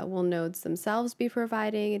ships? Will nodes themselves be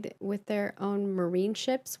provided with their own marine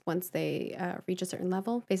ships once they reach a certain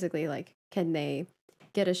level? Basically, like, can they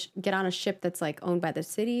get on a ship that's like owned by the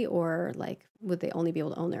city, or like would they only be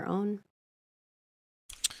able to own their own?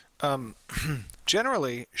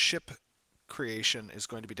 Generally, ship creation is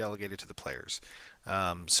going to be delegated to the players.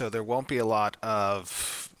 So there won't be a lot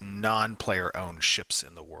of non-player owned ships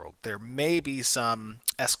in the world. There may be some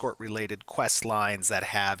escort-related quest lines that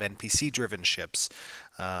have NPC-driven ships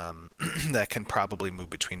that can probably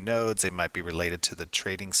move between nodes. They might be related to the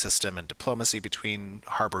trading system and diplomacy between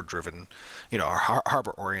harbor-driven, or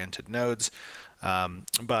harbor-oriented nodes.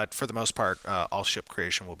 But for the most part, all ship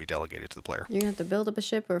creation will be delegated to the player. You're going to have to build up a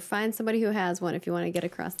ship or find somebody who has one if you want to get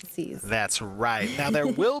across the seas. That's right. Now, there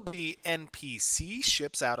will be NPC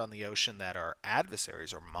ships out on the ocean that are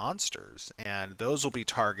adversaries or monsters, and those will be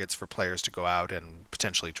targets for players to go out and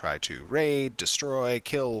potentially try to raid, destroy,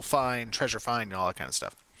 kill, find, treasure find, and all that kind of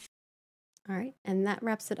stuff. All right, and that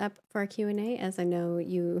wraps it up for our Q&A, as I know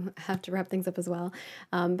you have to wrap things up as well.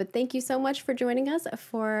 But thank you so much for joining us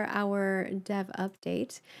for our dev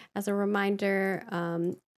update. As a reminder,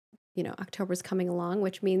 October's coming along,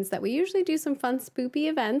 which means that we usually do some fun spoopy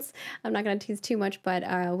events. I'm not going to tease too much, but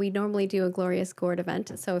we normally do a Glorious Gourd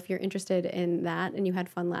event. So if you're interested in that and you had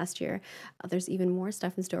fun last year, there's even more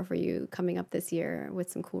stuff in store for you coming up this year with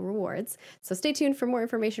some cool rewards. So stay tuned for more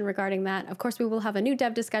information regarding that. Of course, we will have a new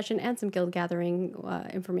dev discussion and some guild gathering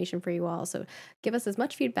information for you all. So give us as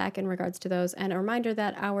much feedback in regards to those. And a reminder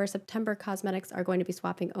that our September cosmetics are going to be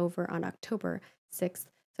swapping over on October 6th.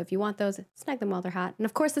 So if you want those, snag them while they're hot. And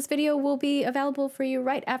of course, this video will be available for you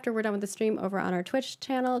right after we're done with the stream over on our Twitch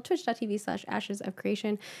channel,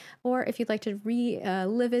 twitch.tv/ashesofcreation. Or if you'd like to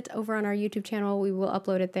relive it over on our YouTube channel, we will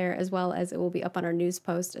upload it there, as well as it will be up on our news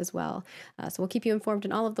post as well. So we'll keep you informed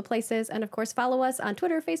in all of the places. And of course, follow us on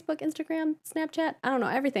Twitter, Facebook, Instagram, Snapchat. I don't know,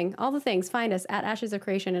 everything, all the things. Find us at Ashes of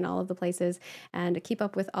Creation in all of the places and keep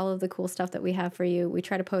up with all of the cool stuff that we have for you. We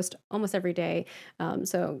try to post almost every day.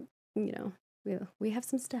 We have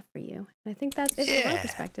some stuff for you. And I think that's it from my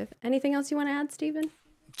perspective. Anything else you want to add, Stephen?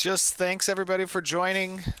 Just thanks everybody for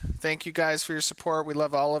joining. Thank you guys for your support. We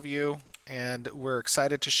love all of you. and we're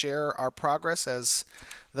excited to share our progress as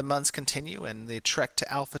the months continue and the trek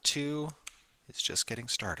to Alpha 2 is just getting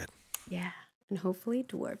started. Yeah. And hopefully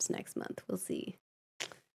dwarves next month. We'll see.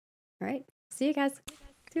 All right. See you guys.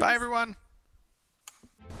 Bye, everyone.